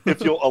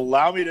 If you'll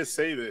allow me to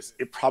say this,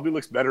 it probably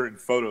looks better in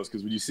photos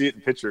because when you see it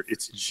in picture,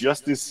 it's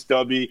just as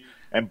stubby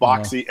and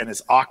boxy and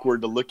as awkward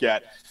to look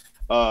at.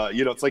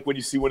 It's like when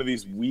you see one of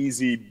these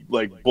wheezy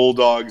like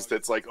bulldogs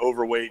that's like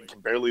overweight and can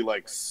barely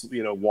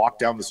walk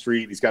down the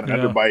street. He's got an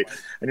underbite,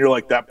 and you're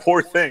like, that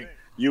poor thing.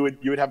 You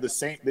would have the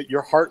same, that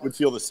your heart would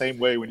feel the same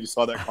way when you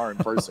saw that car in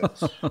person.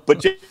 But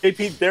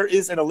JP, there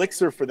is an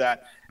elixir for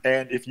that.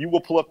 And if you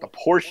will pull up the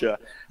Porsche,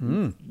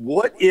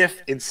 what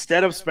if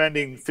instead of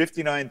spending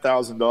 $59,000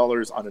 on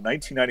a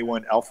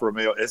 1991 Alfa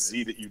Romeo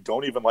SZ that you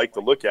don't even like to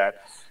look at,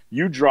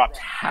 you dropped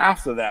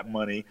half of that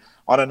money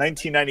on a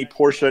 1990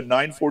 Porsche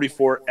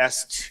 944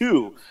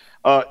 S2.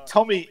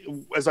 Tell me,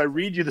 as I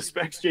read you the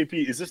specs,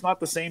 JP, is this not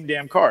the same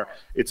damn car?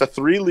 It's a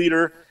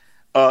 3-liter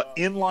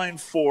inline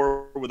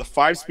four with a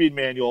 5-speed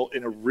manual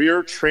in a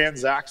rear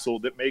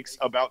transaxle that makes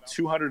about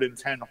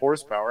 210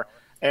 horsepower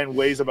and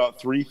weighs about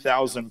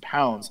 3,000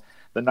 pounds.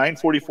 The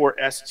 944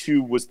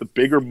 S2 was the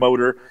bigger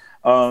motor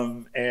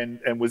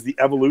and was the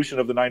evolution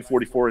of the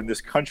 944 in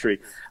this country.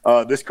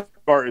 This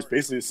car is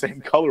basically the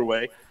same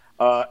colorway,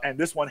 and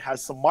this one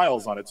has some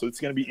miles on it, so it's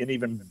going to be an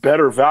even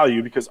better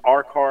value because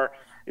our car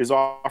is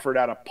offered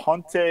out of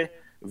Ponte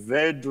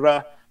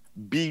Vedra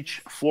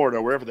Beach,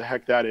 Florida, wherever the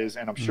heck that is,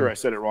 and I'm sure I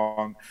said it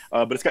wrong,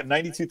 but it's got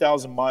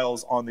 92,000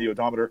 miles on the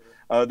odometer.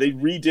 They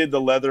redid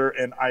the leather,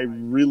 and I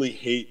really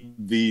hate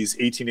these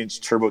 18-inch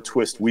turbo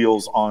twist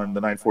wheels on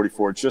the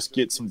 944. Just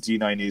get some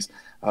D90s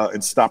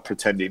and stop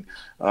pretending.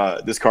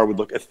 This car would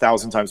look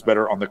 1,000 times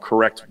better on the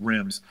correct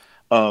rims.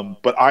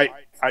 But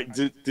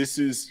this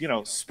is,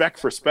 spec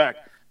for spec.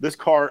 This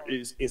car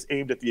is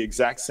aimed at the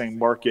exact same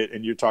market,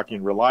 and you're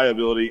talking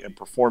reliability and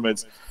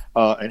performance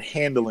and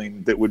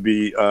handling that would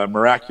be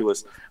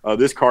miraculous.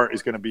 This car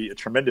is going to be a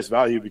tremendous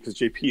value because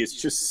JP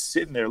is just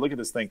sitting there. Look at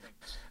this thing.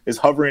 Is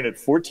hovering at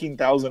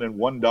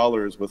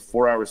 $14,001 with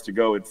 4 hours to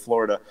go in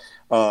Florida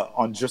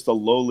on just a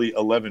lowly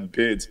 11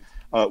 bids.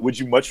 Would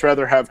you much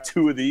rather have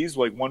two of these,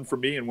 like one for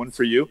me and one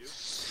for you?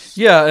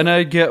 Yeah, and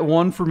I'd get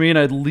one for me, and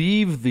I'd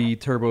leave the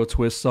turbo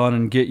twists on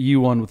and get you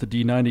one with the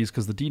D90s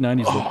because the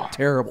D90s look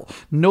terrible.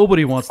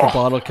 Nobody wants the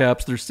bottle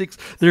caps.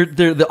 They're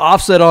the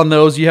offset on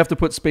those. You have to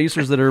put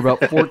spacers that are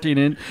about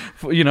 14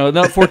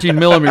 not 14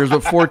 millimeters,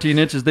 but 14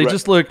 inches. They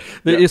just look,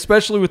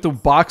 especially with the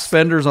box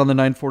fenders on the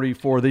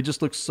 944, they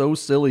just look so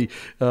silly,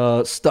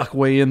 stuck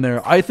way in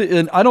there.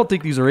 And I don't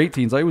think these are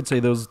 18s. I would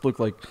say those look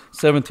like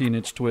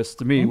 17-inch twists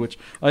to me, which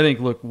I think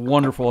look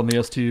wonderful on the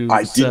S2.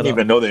 I didn't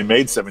even know they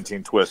made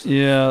 17 twists.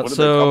 Yeah.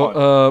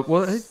 So,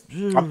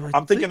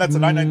 I'm thinking that's a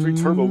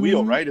 993 turbo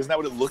wheel, right? Isn't that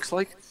what it looks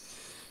like?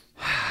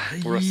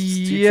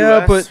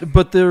 Yeah,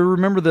 but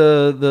remember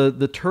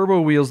the turbo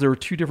wheels. There were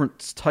two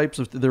different types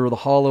of. There were the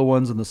hollow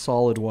ones and the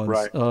solid ones.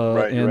 Right.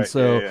 Look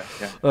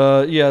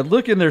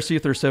in there, see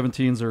if they're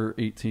 17s or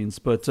 18s.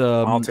 But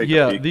I'll take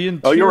the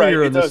interior. Oh, you're right.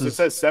 It does. It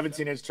says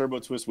 17-inch turbo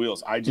twist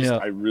wheels. I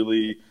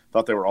really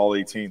thought they were all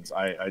 18s.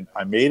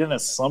 I made an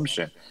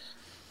assumption.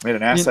 Made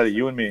an ass out of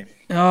you and me.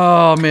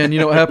 Oh, man, you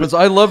know what happens?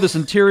 I love this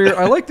interior.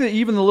 I like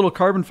even the little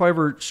carbon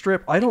fiber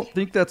strip. I don't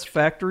think that's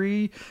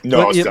factory.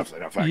 No, it's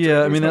definitely not factory.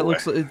 Yeah, that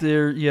looks like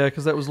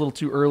because that was a little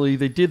too early.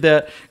 They did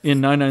that in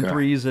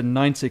 993s and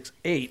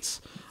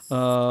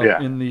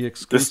 968s in the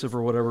exclusive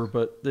or whatever.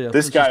 But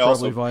this guy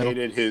also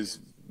painted his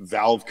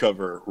valve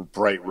cover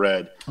bright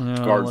red,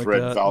 guards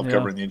red valve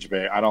cover in the engine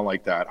bay. I don't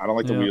like that. I don't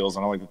like the wheels.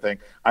 I don't like the thing.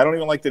 I don't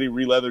even like that he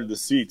re-leathered the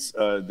seats.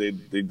 They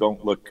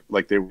don't look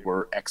like they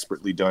were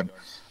expertly done.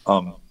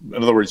 In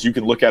other words, you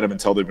can look at them and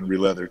tell they've been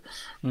re-leathered.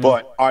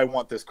 But I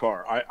want this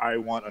car. I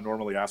want a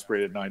normally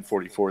aspirated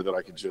 944 that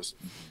I could just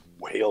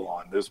wail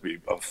on. This would be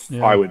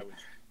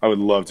I would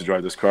love to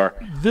drive this car.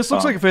 This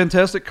looks like a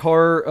fantastic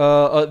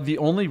car. The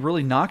only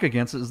really knock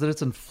against it is that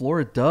it's in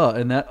Florida,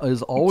 and that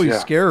is always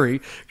scary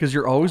because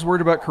you're always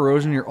worried about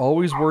corrosion. You're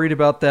always worried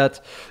about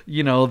that,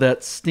 that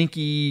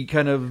stinky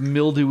kind of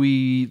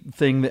mildewy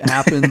thing that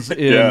happens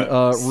in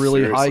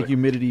really high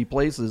humidity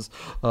places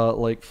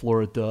like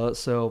Florida.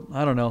 So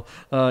I don't know.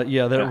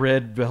 That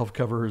red valve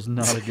cover is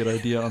not a good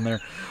idea on there.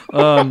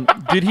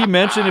 Did he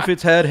mention if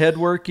it's had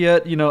headwork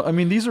yet?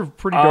 These are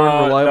pretty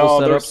darn reliable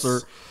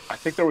setups. I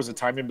think there was a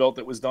timing belt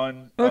that was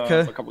done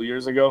a couple of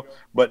years ago,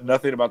 but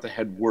nothing about the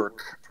head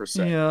work per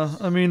se. Yeah,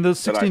 the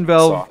 16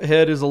 valve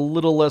head is a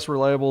little less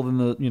reliable than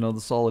the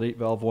solid 8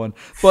 valve one,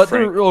 but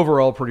they're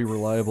overall pretty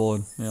reliable.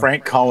 And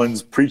Frank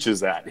Collins preaches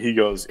that. He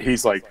goes,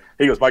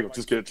 Michael,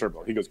 just get a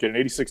turbo. He goes, get an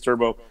 86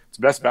 turbo. It's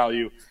best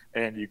value,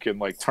 and you can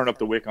turn up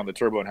the wick on the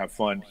turbo and have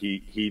fun.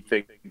 He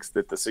thinks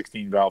that the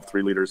 16 valve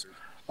 3 liters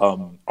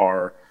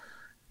are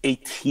a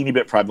teeny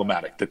bit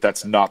problematic,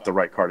 that's not the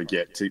right car to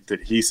get.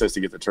 That he says to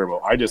get the turbo.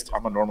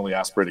 I'm a normally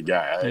aspirated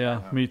guy.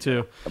 Me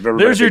too.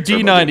 There's your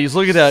D90s.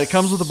 Look at that. It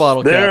comes with a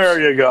bottle cap.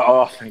 There you go.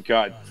 Oh, thank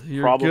God.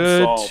 You're Problem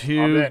good solved.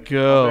 to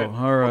go.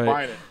 All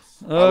right.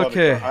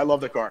 Okay. I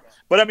love the car.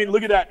 But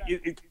look at that.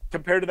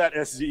 Compared to that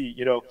SZ,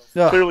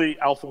 clearly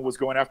Alfa was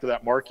going after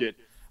that market.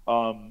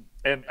 And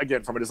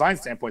again, from a design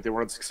standpoint, they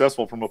weren't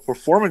successful. From a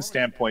performance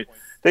standpoint,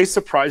 they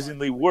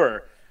surprisingly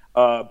were.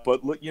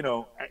 But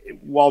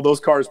while those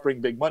cars bring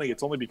big money,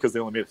 it's only because they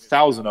only made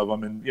 1,000 of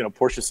them, and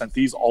Porsche sent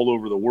these all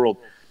over the world.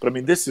 But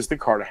this is the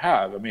car to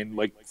have.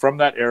 From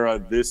that era,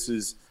 this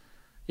is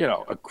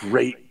a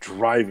great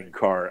driving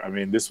car.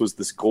 This was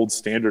this gold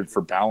standard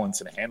for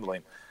balance and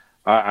handling.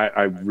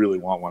 I really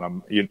want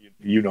one.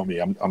 You know me.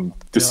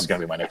 This is gonna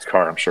be my next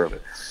car. I'm sure of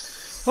it.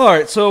 All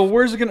right. So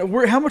where's it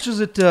gonna? How much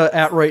is it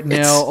at right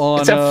now?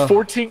 It's at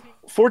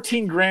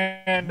 14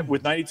 grand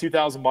with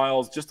 92,000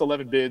 miles, just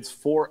 11 bids,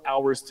 4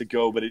 hours to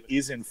go, but it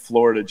is in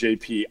Florida,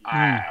 JP.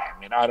 I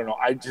don't know.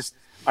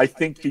 I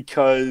think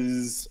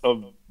because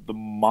of the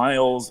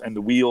miles and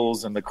the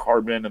wheels and the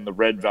carbon and the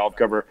red valve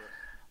cover,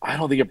 I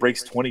don't think it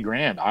breaks 20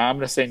 grand. I'm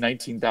going to say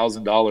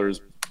 $19,000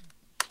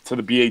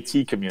 to the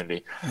BAT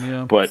community.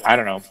 Yeah. But I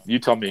don't know. You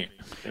tell me.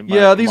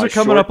 These are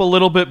coming up a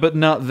little bit, but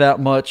not that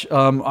much.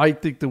 I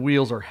think the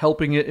wheels are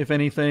helping it, if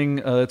anything.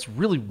 It's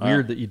really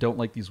weird that you don't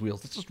like these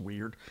wheels. It's just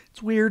weird.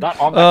 It's weird. Not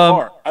on that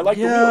car. I like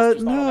the wheels.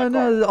 Just not on that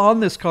car. No. On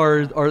this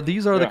car,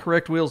 these are the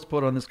correct wheels to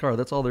put on this car.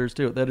 That's all there is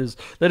to it. That is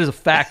a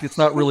fact. It's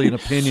not really an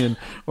opinion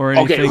or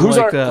anything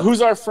that.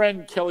 Who's our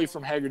friend Kelly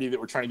from Haggerty that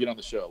we're trying to get on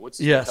the show? What's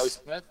his name? Kelly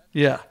Smith?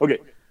 Yeah. Okay.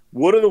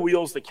 What are the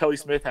wheels that Kelly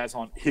Smith has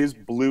on his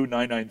blue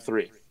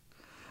 993?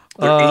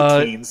 They're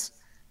 18s.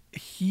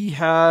 He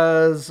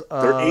has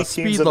they're 18s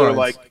speed and lines. They're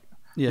like,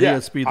 he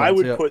has speed lines. I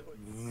would put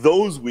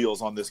those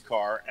wheels on this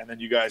car, and then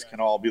you guys can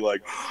all be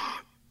like,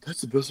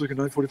 that's the best looking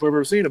 945 I've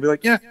ever seen. I'll be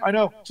like, yeah, I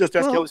know. Just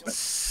ask Kelly Smith.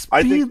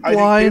 Speed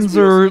lines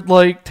are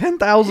like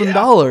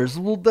 $10,000.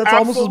 Well, that's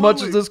almost as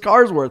much as this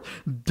car's worth.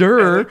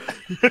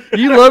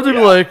 You love to be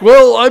like,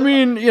 well, I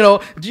mean,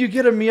 do you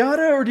get a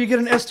Miata or do you get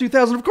an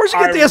S2000? Of course you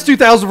get the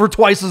S2000 for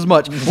twice as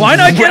much. Why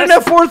not get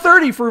an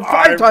F430 for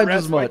 5 times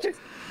as much?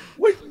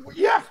 Wait,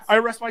 yeah, I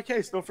rest my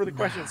case. No further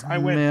questions. I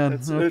win. Man,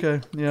 that's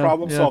okay,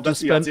 problem solved. That's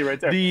the answer right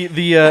there.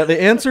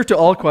 The answer to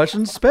all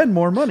questions: spend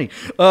more money.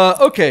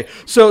 Okay,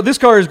 so this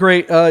car is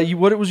great.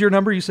 What was your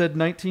number? You said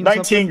 19.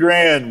 19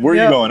 grand. Where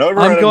are you going?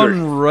 Over? I'm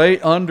going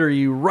right under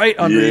you. Right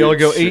under you. I'll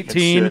go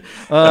 18.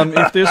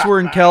 If this were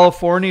in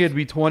California, it'd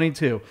be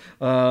 22.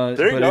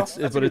 There you go.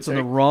 But it's in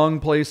the wrong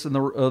place in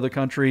the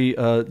country.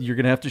 You're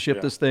gonna have to ship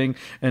this thing,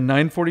 and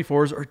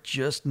 944s are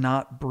just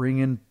not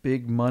bringing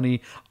big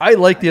money. I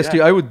like the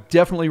S2. I would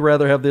definitely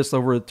rather have this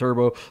over a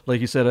turbo. Like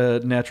you said, a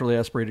naturally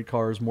aspirated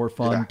car is more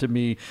fun to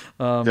me.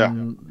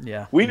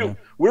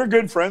 We're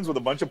good friends with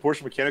a bunch of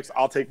Porsche mechanics.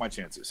 I'll take my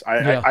chances.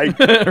 I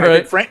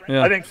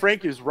think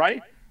Frank is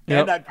right,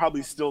 and I'd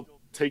probably still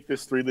take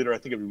this 3-liter. I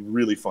think it'd be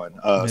really fun,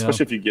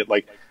 especially if you get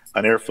like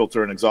an air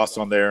filter and exhaust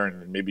on there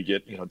and maybe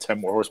get 10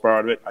 more horsepower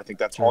out of it. I think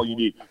that's all you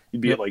need.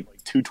 You'd be at like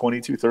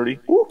 220, 230.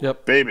 Woo,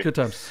 baby. Good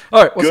times.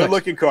 All right, good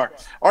looking car.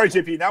 All right,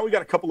 JP, now we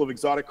got a couple of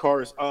exotic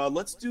cars.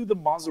 Let's do the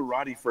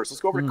Maserati first.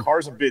 Let's go over to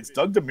cars and bids.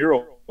 Doug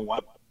DeMuro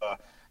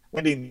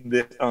winning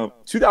the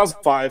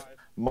 2005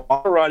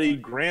 Maserati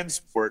Grand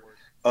Sport.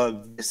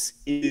 This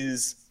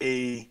is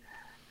a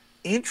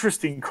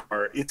interesting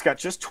car. It's got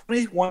just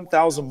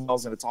 21,000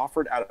 miles and it's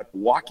offered out of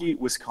Milwaukee,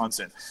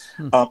 Wisconsin.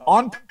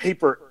 On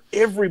paper,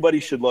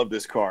 everybody should love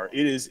this car.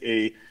 It is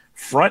a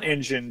front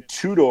engine,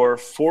 2-door,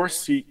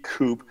 4-seat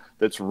coupe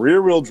that's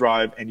rear wheel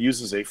drive and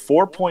uses a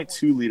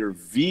 4.2 liter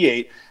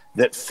V8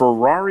 that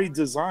Ferrari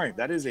designed.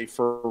 That is a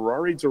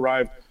Ferrari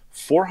derived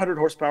 400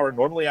 horsepower,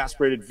 normally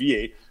aspirated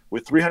V8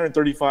 with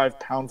 335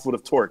 pound-foot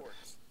of torque.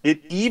 It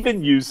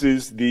even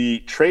uses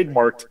the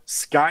trademarked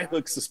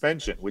Skyhook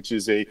suspension, which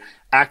is a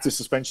active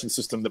suspension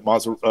system that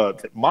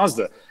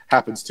Mazda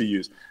happens to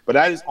use. But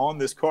that is on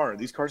this car.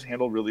 These cars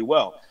handle really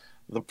well.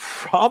 The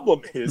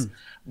problem is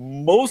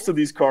most of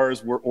these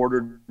cars were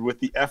ordered with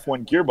the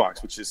F1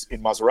 gearbox, which is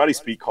in Maserati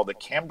speak called the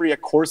Cambria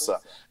Corsa.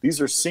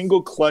 These are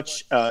single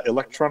clutch,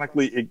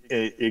 electronically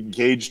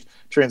engaged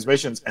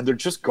transmissions, and they're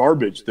just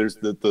garbage. There's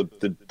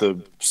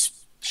the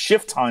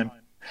shift time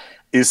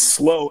is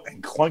slow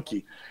and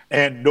clunky,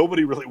 and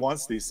nobody really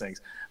wants these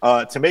things.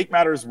 To make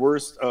matters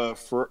worse,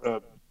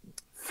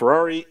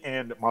 Ferrari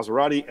and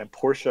Maserati and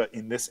Porsche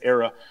in this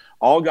era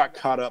all got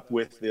caught up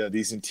with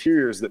these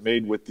interiors that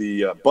made with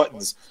the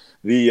buttons.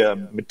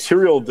 The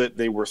material that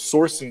they were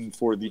sourcing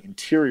for the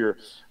interior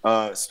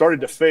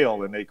started to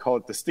fail, and they call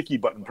it the sticky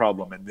button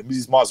problem. And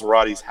these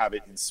Maseratis have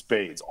it in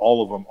spades.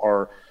 All of them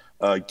are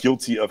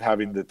guilty of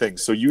having the thing.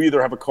 So you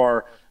either have a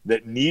car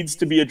that needs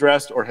to be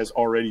addressed or has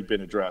already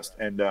been addressed.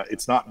 And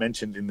it's not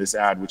mentioned in this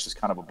ad, which is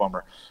kind of a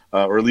bummer.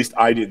 Or at least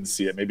I didn't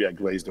see it. Maybe I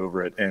glazed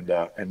over it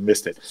and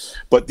missed it.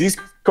 But these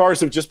cars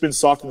have just been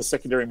soft in the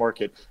secondary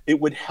market. It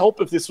would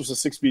help if this was a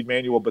 6-speed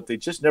manual, but they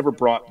just never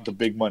brought the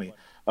big money.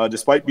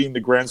 Despite being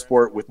the Grand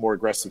Sport with more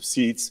aggressive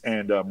seats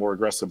and more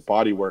aggressive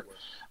bodywork.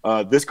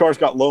 This car's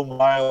got low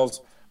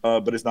miles,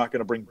 but it's not going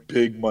to bring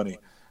big money.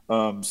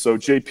 So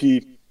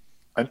JP,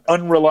 an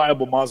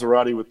unreliable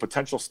Maserati with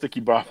potential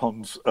sticky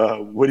problems.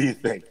 What do you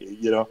think?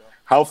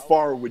 How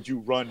far would you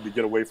run to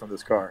get away from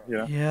this car?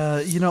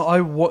 Yeah,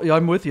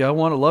 I'm with you. I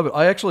want to love it.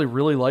 I actually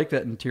really like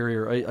that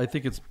interior. I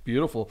think it's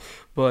beautiful.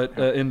 But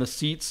in the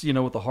seats,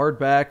 with the hard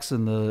backs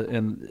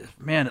and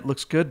man, it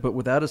looks good. But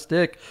without a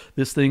stick,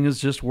 this thing is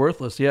just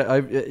worthless.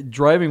 Yeah,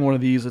 driving one of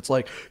these, it's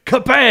like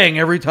kabang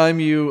every time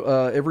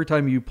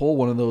you pull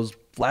one of those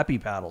flappy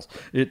paddles.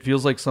 It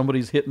feels like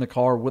somebody's hitting the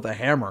car with a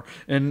hammer,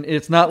 and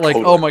it's not like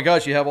oh my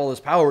gosh, you have all this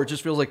power. It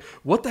just feels like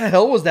what the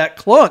hell was that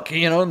clunk?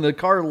 And the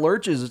car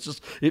lurches.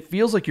 It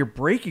feels like you're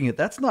breaking it.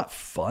 That's not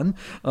fun.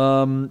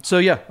 So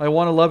yeah, I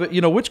want to love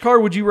it. Which car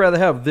would you rather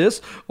have, this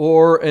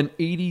or an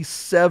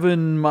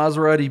 '87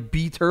 Maserati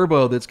B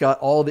Turbo that's got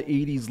all the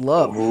 '80s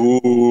love?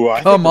 Ooh,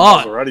 come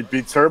on, Maserati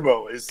B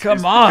Turbo is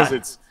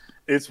because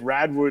it's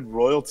Radwood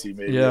royalty.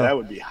 Maybe that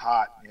would be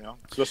hot.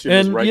 especially in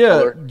this And right yeah,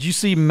 color. did you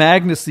see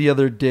Magnus the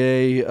other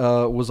day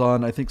was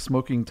on, I think,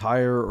 Smoking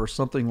Tire or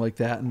something like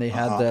that, and they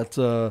had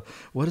that,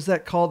 what is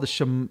that called? The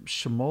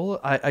Shamola?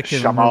 I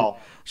can't remember.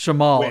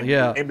 Shamal, Wind.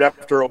 yeah. Named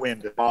after a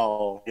wind.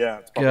 Oh, yeah.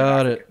 It's probably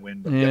Got an it. African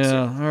wind, I'm guessing.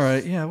 Yeah, all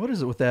right. Yeah, what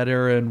is it with that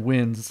era and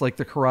winds? It's like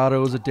the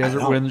Corrado is a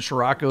desert wind, the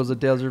Scirocco is a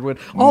desert wind.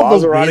 All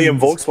the Maserati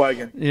and winds.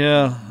 Volkswagen.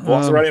 Yeah.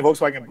 Maserati and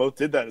Volkswagen both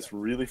did that. It's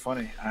really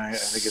funny. I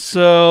think it's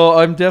So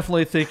I'm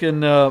definitely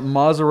thinking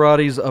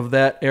Maseratis of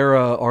that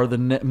era are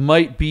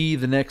might be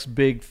the next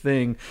big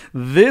thing.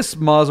 This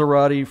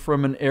Maserati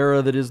from an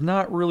era that is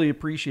not really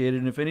appreciated,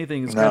 and if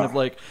anything, is kind of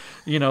like,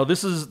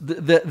 this is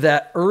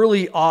that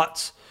early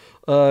aughts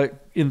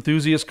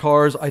enthusiast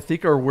cars, I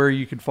think, are where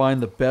you can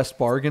find the best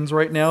bargains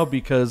right now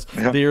because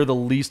they are the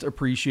least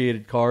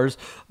appreciated cars.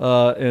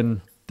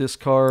 And this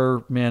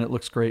car, man, it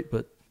looks great,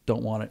 but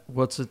don't want it.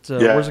 Where's it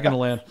going to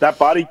land? That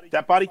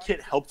body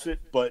kit helps it,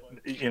 but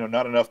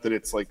not enough that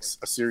it's like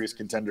a serious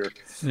contender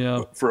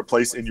for a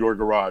place in your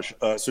garage.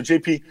 So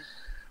JP,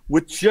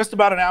 with just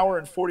about an hour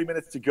and 40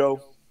 minutes to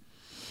go,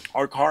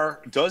 our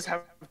car does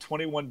have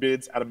 21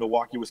 bids out of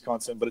Milwaukee,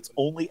 Wisconsin, but it's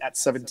only at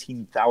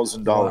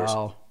 $17,000.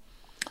 Wow.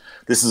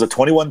 This is a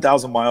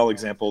 21,000-mile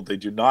example. They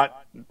do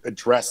not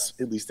address,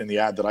 at least in the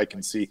ad that I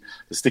can see,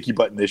 the sticky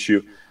button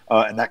issue,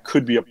 and that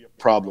could be a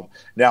problem.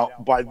 Now,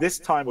 by this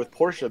time with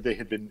Porsche, they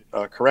had been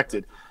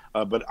corrected,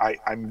 but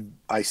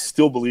I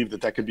still believe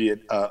that could be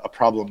a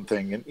problem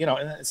thing. And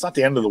it's not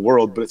the end of the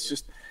world, but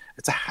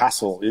it's a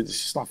hassle. It's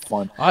just not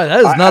fun. That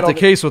is not the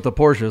case with the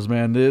Porsches,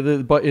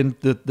 man. But in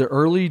the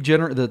early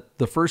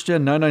the first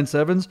gen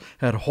 997s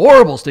had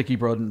horrible sticky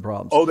button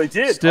problems. Oh, they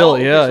did. Still,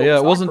 so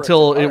it wasn't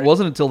until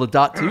the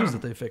 .2s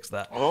that they fixed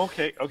that.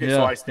 Okay. Yeah,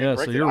 So I stand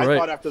corrected. So you're right.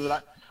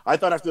 I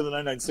thought after the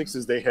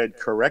 996s they had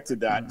corrected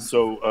that.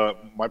 So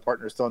my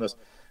partner is telling us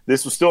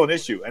this was still an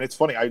issue, and it's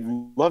funny. I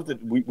love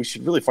that. We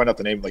should really find out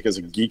the name, like as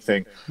a geek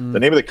thing. The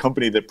name of the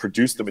company that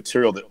produced the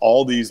material that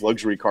all these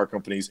luxury car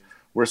companies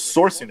were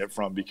sourcing it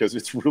from, because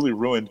it's really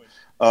ruined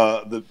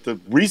the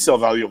resale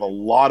value of a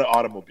lot of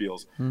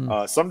automobiles.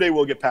 Someday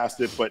we'll get past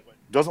it, but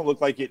doesn't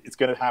look like it's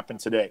going to happen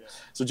today.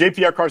 So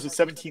JPR cars at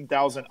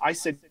 $17,000. I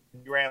said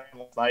grand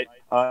last night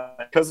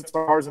because it's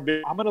cars and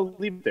bid. I'm going to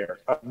leave it there.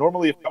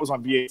 Normally, if I was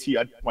on VAT,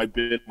 I'd put my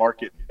bid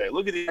market today.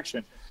 Look at the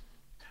action,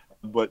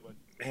 but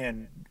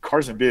man,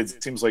 cars and bids,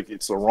 it seems like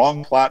it's the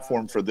wrong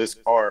platform for this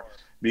car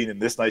being in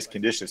this nice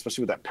condition,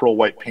 especially with that pearl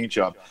white paint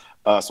job.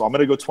 So I'm going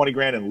to go 20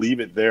 grand and leave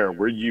it there.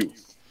 Where are you?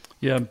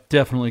 Yeah, I'm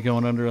definitely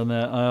going under on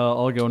that.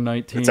 I'll go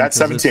 19. It's at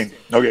 17.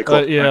 Okay,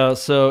 cool. Yeah,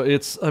 so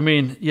it's,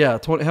 20,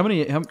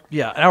 an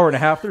hour and a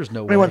half. There's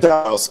no way.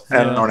 21,000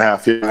 and an hour and a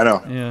half. Yeah, I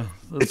know. Yeah.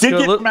 It did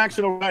get some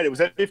action overnight. It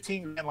was at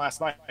 15 grand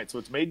last night, so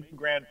it's made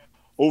grand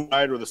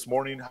overnight or this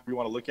morning, however you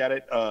want to look at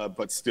it.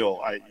 But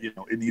still,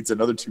 it needs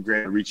another 2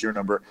 grand to reach your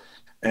number,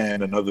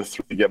 and another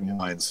 3 to get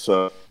mine.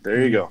 So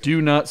there you go.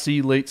 Do not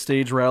see late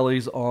stage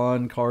rallies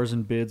on cars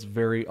and bids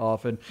very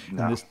often,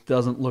 and this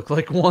doesn't look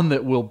like one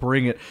that will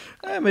bring it.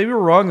 Maybe we're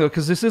wrong though,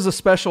 because this is a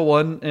special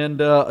one,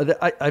 and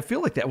I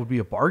feel like that would be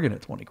a bargain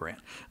at 20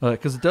 grand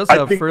because it does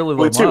have fairly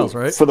low miles,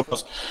 right? For the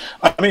most,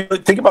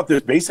 think about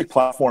this basic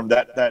platform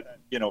that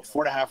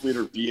 4.5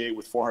 liter V8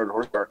 with 400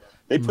 horsepower.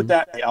 They put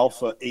that in the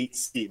Alpha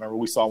 8C. Remember,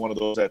 we saw one of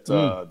those at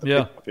the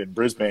pickup in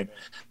Brisbane.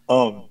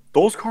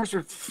 Those cars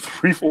are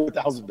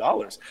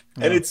 $3,000-$4,000,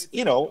 and it's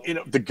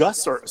the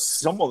Gus are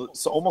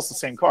almost the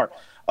same car.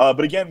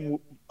 But again,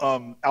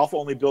 Alpha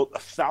only built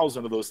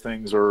 1,000 of those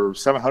things, or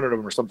 700 of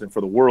them, or something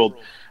for the world,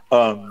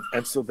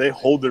 and so they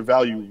hold their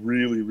value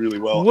really, really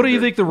well. What do you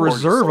think the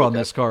reserve on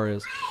this car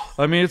is?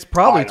 It's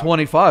probably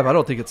 25. I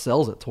don't think it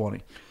sells at 20.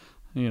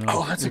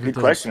 That's a good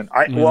question.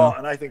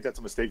 And I think that's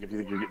a mistake if you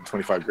think you're getting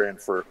 25 grand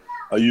for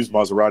a used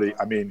Maserati.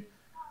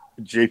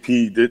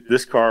 JP,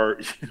 this car,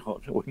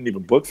 it wouldn't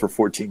even book for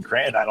 14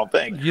 grand. I don't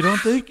think. You don't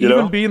think?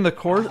 Being the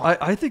core,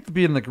 I think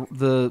being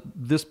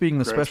this being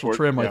the special Sport,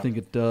 trim, I think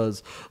it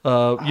does.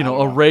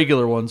 A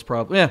regular one's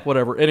probably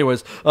whatever.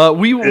 Anyways,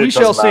 we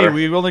shall see.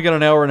 We've only got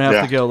an hour and a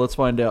half to go. Let's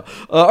find out.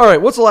 All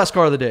right, what's the last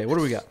car of the day? What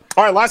do we got?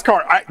 All right, last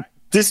car.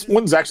 This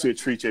one's actually a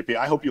treat, JP.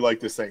 I hope you like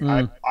this thing.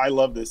 I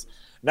love this.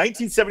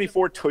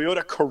 1974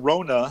 Toyota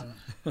Corona,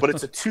 but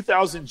it's a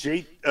 2000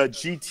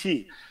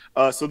 GT.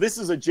 So this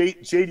is a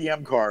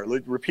JDM car.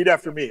 Repeat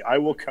after me. I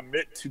will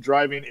commit to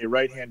driving a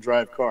right-hand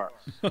drive car.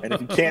 And if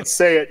you can't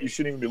say it, you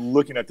shouldn't even be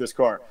looking at this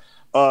car.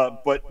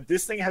 But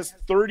this thing has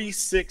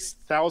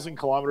 36,000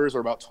 kilometers, or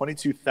about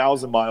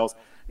 22,000 miles.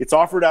 It's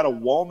offered out of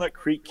Walnut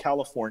Creek,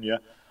 California.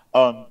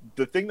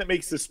 The thing that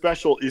makes this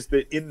special is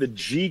that in the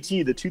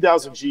GT, the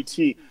 2000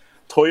 GT,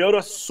 Toyota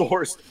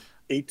sourced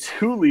a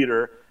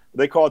 2-liter.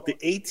 They call it the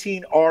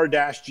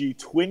 18R-G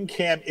twin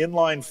cam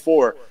inline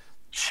 4.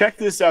 Check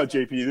this out,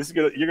 JP.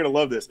 You're gonna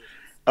love this.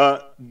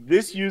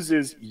 This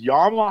uses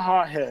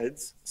Yamaha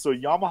heads. So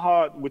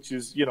Yamaha, which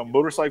is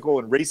motorcycle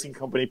and racing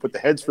company, put the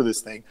heads for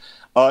this thing.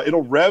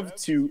 It'll rev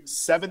to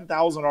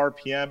 7,000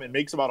 RPM and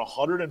makes about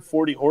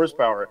 140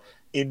 horsepower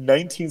in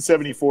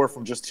 1974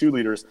 from just 2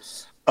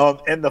 liters.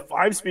 And the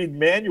 5-speed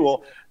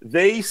manual,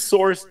 they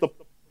sourced the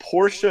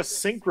Porsche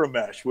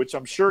Synchromesh, which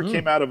I'm sure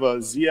came out of a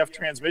ZF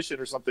transmission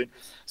or something.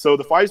 So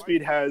the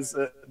 5-speed has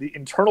the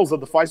internals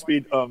of the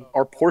 5-speed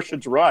are Porsche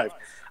derived.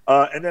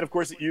 And then, of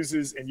course, it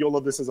uses, and you'll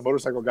love this as a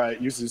motorcycle guy,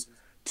 it uses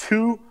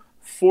two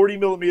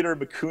 40-millimeter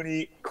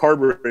Mikuni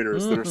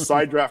carburetors that are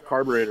side draft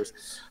carburetors.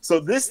 So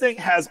this thing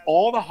has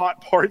all the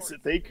hot parts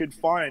that they could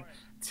find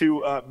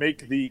to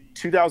make the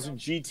 2000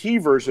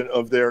 GT version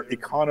of their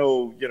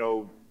Econo,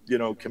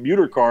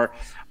 commuter car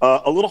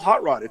a little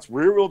hot rod. It's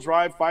rear-wheel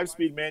drive,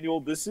 5-speed manual.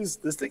 This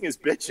thing is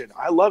bitching.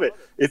 I love it.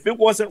 If it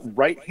wasn't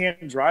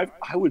right-hand drive,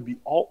 I would be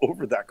all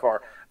over that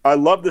car. I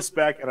love the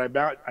spec, and I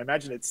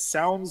imagine it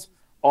sounds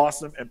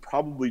awesome and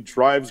probably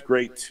drives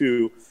great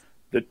too.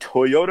 The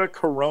Toyota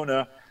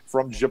Corona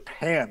from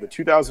Japan, the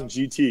 2000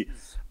 GT.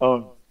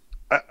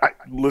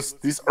 Listen,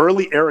 these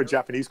early era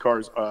Japanese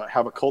cars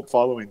have a cult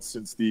following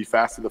since the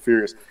Fast and the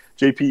Furious.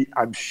 JP,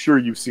 I'm sure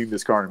you've seen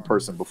this car in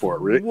person before,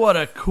 right? What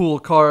a cool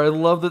car. I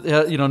love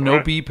that,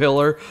 no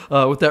B-pillar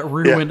with that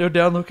rear window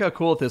down. Look how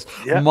cool it is.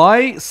 Yeah.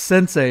 My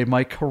sensei,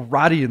 my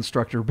karate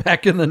instructor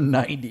back in the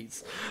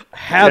 90s,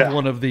 had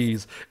one of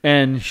these.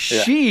 And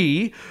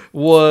she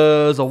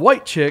was a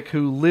white chick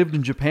who lived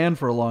in Japan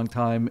for a long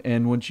time.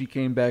 And when she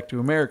came back to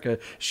America,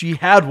 she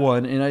had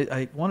one. And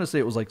I want to say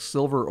it was like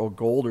silver or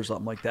gold or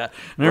something like that.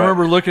 And I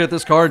remember looking at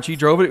this car, and she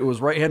drove it. It was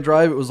right-hand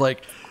drive. It was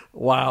like,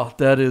 wow,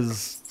 that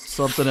is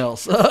something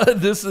else.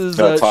 This is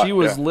she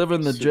was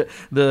living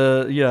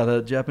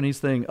the Japanese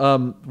thing.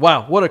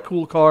 Wow, what a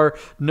cool car.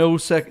 No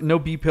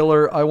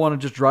B-pillar. I want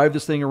to just drive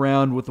this thing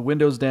around with the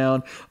windows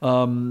down.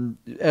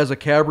 As a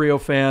Cabrio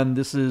fan,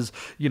 this is,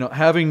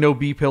 having no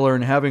B-pillar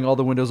and having all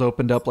the windows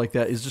opened up like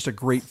that is just a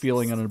great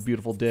feeling on a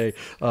beautiful day.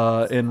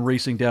 And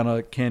racing down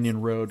a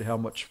canyon road, how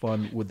much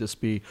fun would this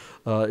be?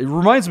 It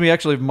reminds me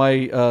actually of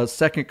my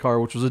second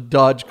car, which was a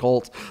Dodge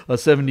Colt, a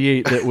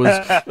 78 that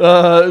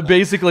was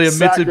basically a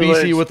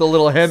Mitsubishi with a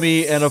little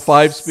Hemi and a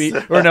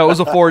 5-speed, or no, it was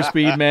a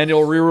 4-speed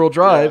manual rear-wheel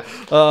drive.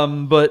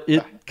 But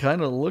it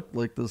kind of looked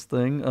like this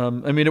thing.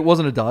 I mean, it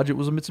wasn't a Dodge; it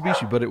was a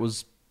Mitsubishi, but it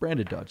was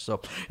branded Dodge.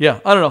 So,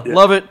 yeah, I don't know,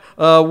 love it.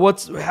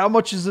 How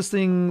much is this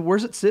thing?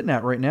 Where's it sitting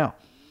at right now?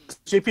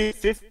 JP,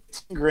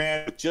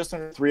 $15,000 with just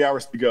under 3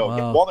 hours to go.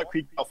 Wow. Walnut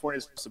Creek, California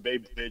is the Bay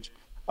Bridge,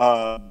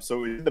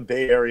 so in the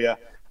Bay Area.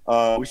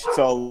 We should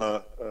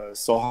tell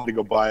Sohan to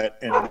go buy it,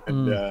 and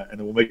then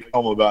we'll make a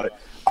film about it.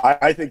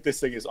 I think this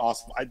thing is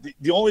awesome.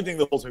 The only thing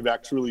that holds me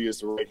back truly is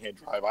the right-hand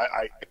drive.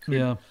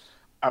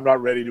 I'm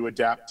not ready to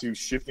adapt to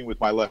shifting with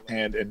my left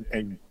hand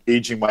and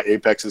aging my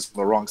apexes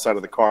from the wrong side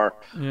of the car.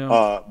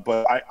 Yeah.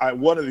 But I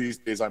one of these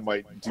days I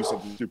might do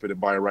something stupid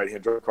and buy a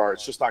right-hand drive car.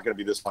 It's just not going to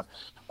be this one.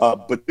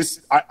 But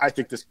I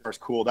think this car is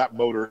cool. That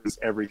motor is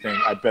everything.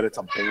 I bet it's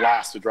a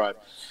blast to drive.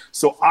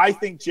 So I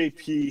think,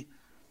 JP,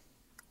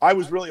 I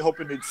was really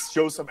hoping to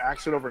show some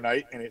action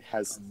overnight, and it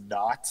has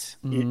not.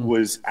 It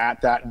was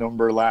at that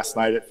number last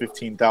night at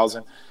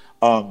 15,000.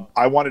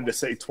 I wanted to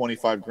say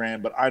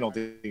 25,000, but I don't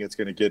think it's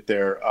going to get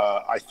there.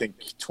 I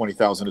think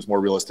 20,000 is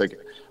more realistic.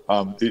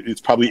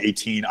 It's probably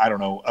 18. I don't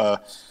know.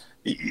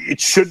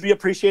 It should be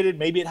appreciated.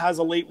 Maybe it has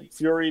a late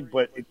fury,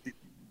 but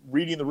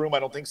reading the room,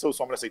 I don't think so.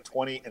 So I'm going to say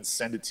 20 and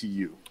send it to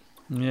you.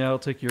 Yeah, I'll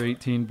take your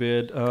 18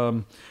 bid.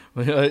 You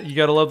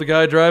got to love the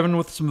guy driving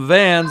with some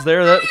vans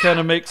there. That kind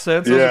of makes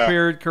sense. Those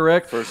appeared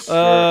correct. For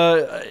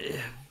sure.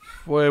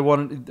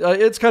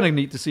 It's kind of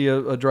neat to see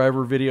a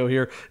driver video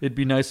here. It'd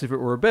be nice if it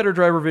were a better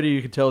driver video.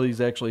 You could tell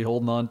he's actually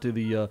holding on to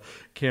the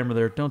camera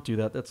there. Don't do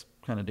that. That's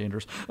kind of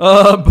dangerous.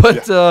 I'm going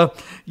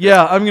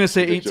to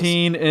say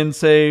 18 and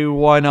say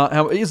why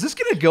not? Is this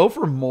going to go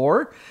for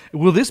more?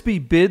 Will this be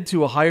bid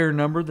to a higher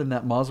number than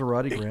that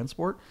Maserati Grand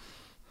Sport?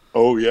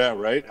 Oh yeah,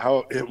 right.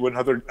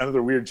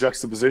 Another weird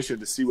juxtaposition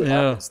to see what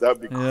happens. That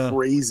would be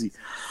crazy.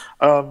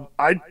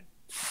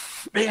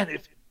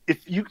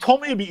 If you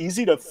told me it'd be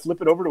easy to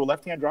flip it over to a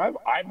left-hand drive,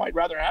 I might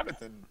rather have it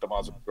than the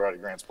Maserati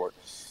Grand Sport.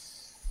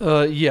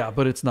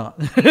 But it's not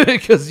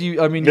because you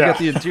got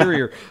the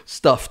interior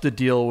stuff to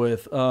deal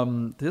with.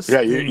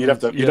 You'd have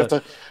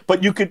to.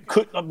 But you could.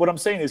 What I'm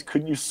saying is,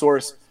 couldn't you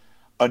source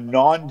a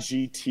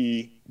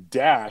non-GT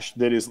dash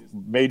that is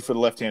made for the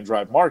left-hand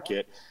drive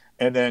market?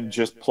 And then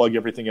just plug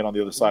everything in on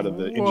the other side of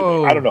the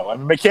engine. I don't know. A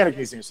mechanic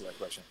needs to answer that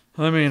question.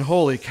 I mean,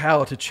 holy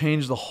cow, to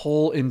change the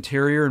whole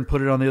interior and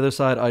put it on the other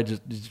side,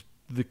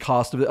 the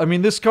cost of it. I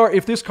mean,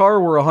 if this car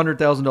were a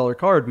 $100,000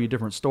 car, it'd be a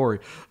different story.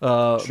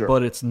 Sure.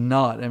 But it's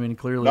not. I mean,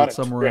 clearly it's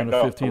somewhere around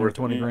 15 or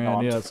 20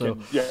 grand.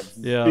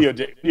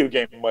 Video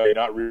game way,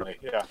 not really.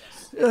 Yeah.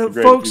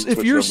 Folks,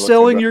 if you're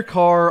selling your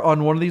car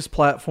on one of these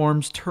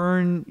platforms,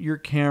 turn your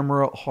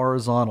camera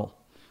horizontal.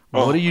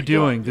 What are you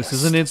doing? God, this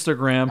isn't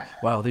Instagram.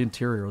 Wow, the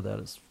interior of that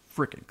is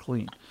freaking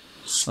clean.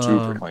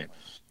 Super clean.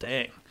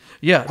 Dang.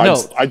 Yeah,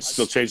 no. I'd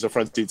still change the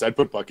front seats. I'd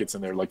put buckets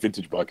in there, like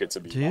vintage buckets.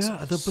 It'd be awesome.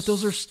 But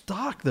those are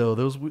stock though.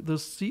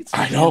 Those seats.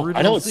 I know.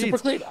 It's seats. super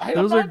clean.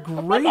 Those are I'm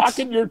great. not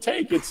knocking your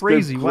take. It's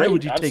Crazy. Why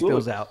would you Absolutely. take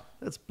those out?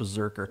 That's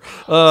berserker.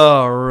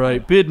 All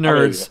right, Bid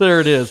Nerds. There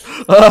it is.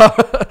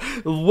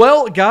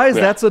 Well, guys,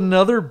 that's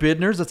another Bid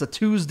Nerds. That's a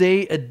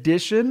Tuesday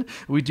edition.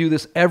 We do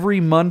this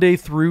every Monday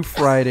through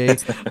Friday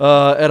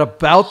at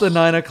about the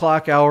 9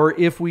 o'clock hour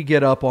if we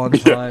get up on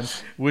time,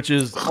 which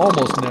is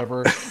almost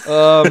never.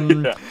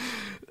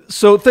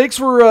 So thanks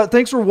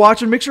for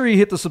watching. Make sure you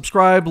hit the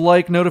subscribe,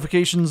 like,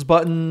 notifications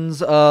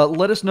buttons.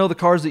 Let us know the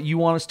cars that you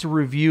want us to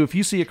review. If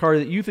you see a car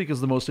that you think is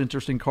the most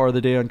interesting car of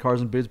the day on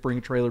Cars and Bids, Bring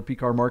a Trailer,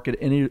 P-Car Market,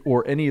 any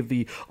of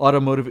the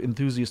automotive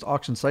enthusiast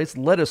auction sites,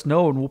 let us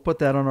know and we'll put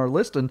that on our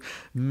list and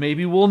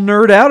maybe we'll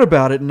nerd out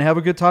about it and have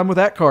a good time with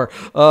that car.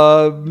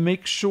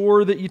 Make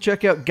sure that you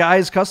check out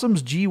Guys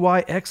Customs,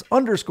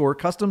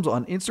 GYX_customs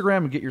on Instagram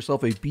and get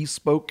yourself a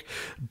bespoke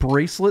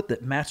bracelet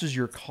that matches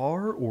your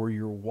car or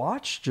your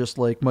watch, just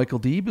like Michael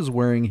Deeb is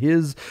wearing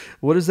his,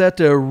 what is that,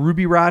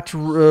 Rubino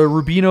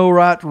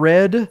Rot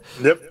Red?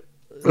 Yep.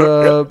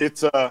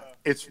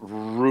 It's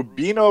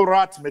Rubino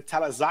Rot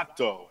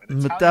Metallizzato.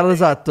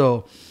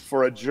 Metallizzato.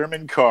 For a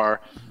German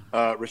car.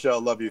 Rochelle,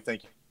 love you.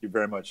 Thank you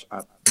very much.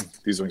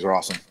 These wings are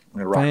awesome. I'm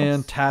gonna rock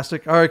them.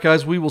 Fantastic. All right,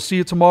 guys, we will see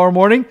you tomorrow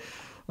morning.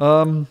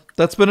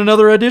 That's been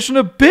another edition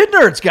of Bid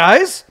Nerds,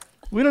 guys.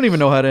 We don't even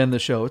know how to end the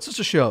show. It's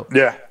just a show.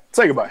 Yeah.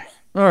 Say goodbye.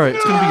 All right,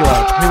 it's going to be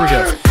loud. Here we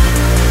go.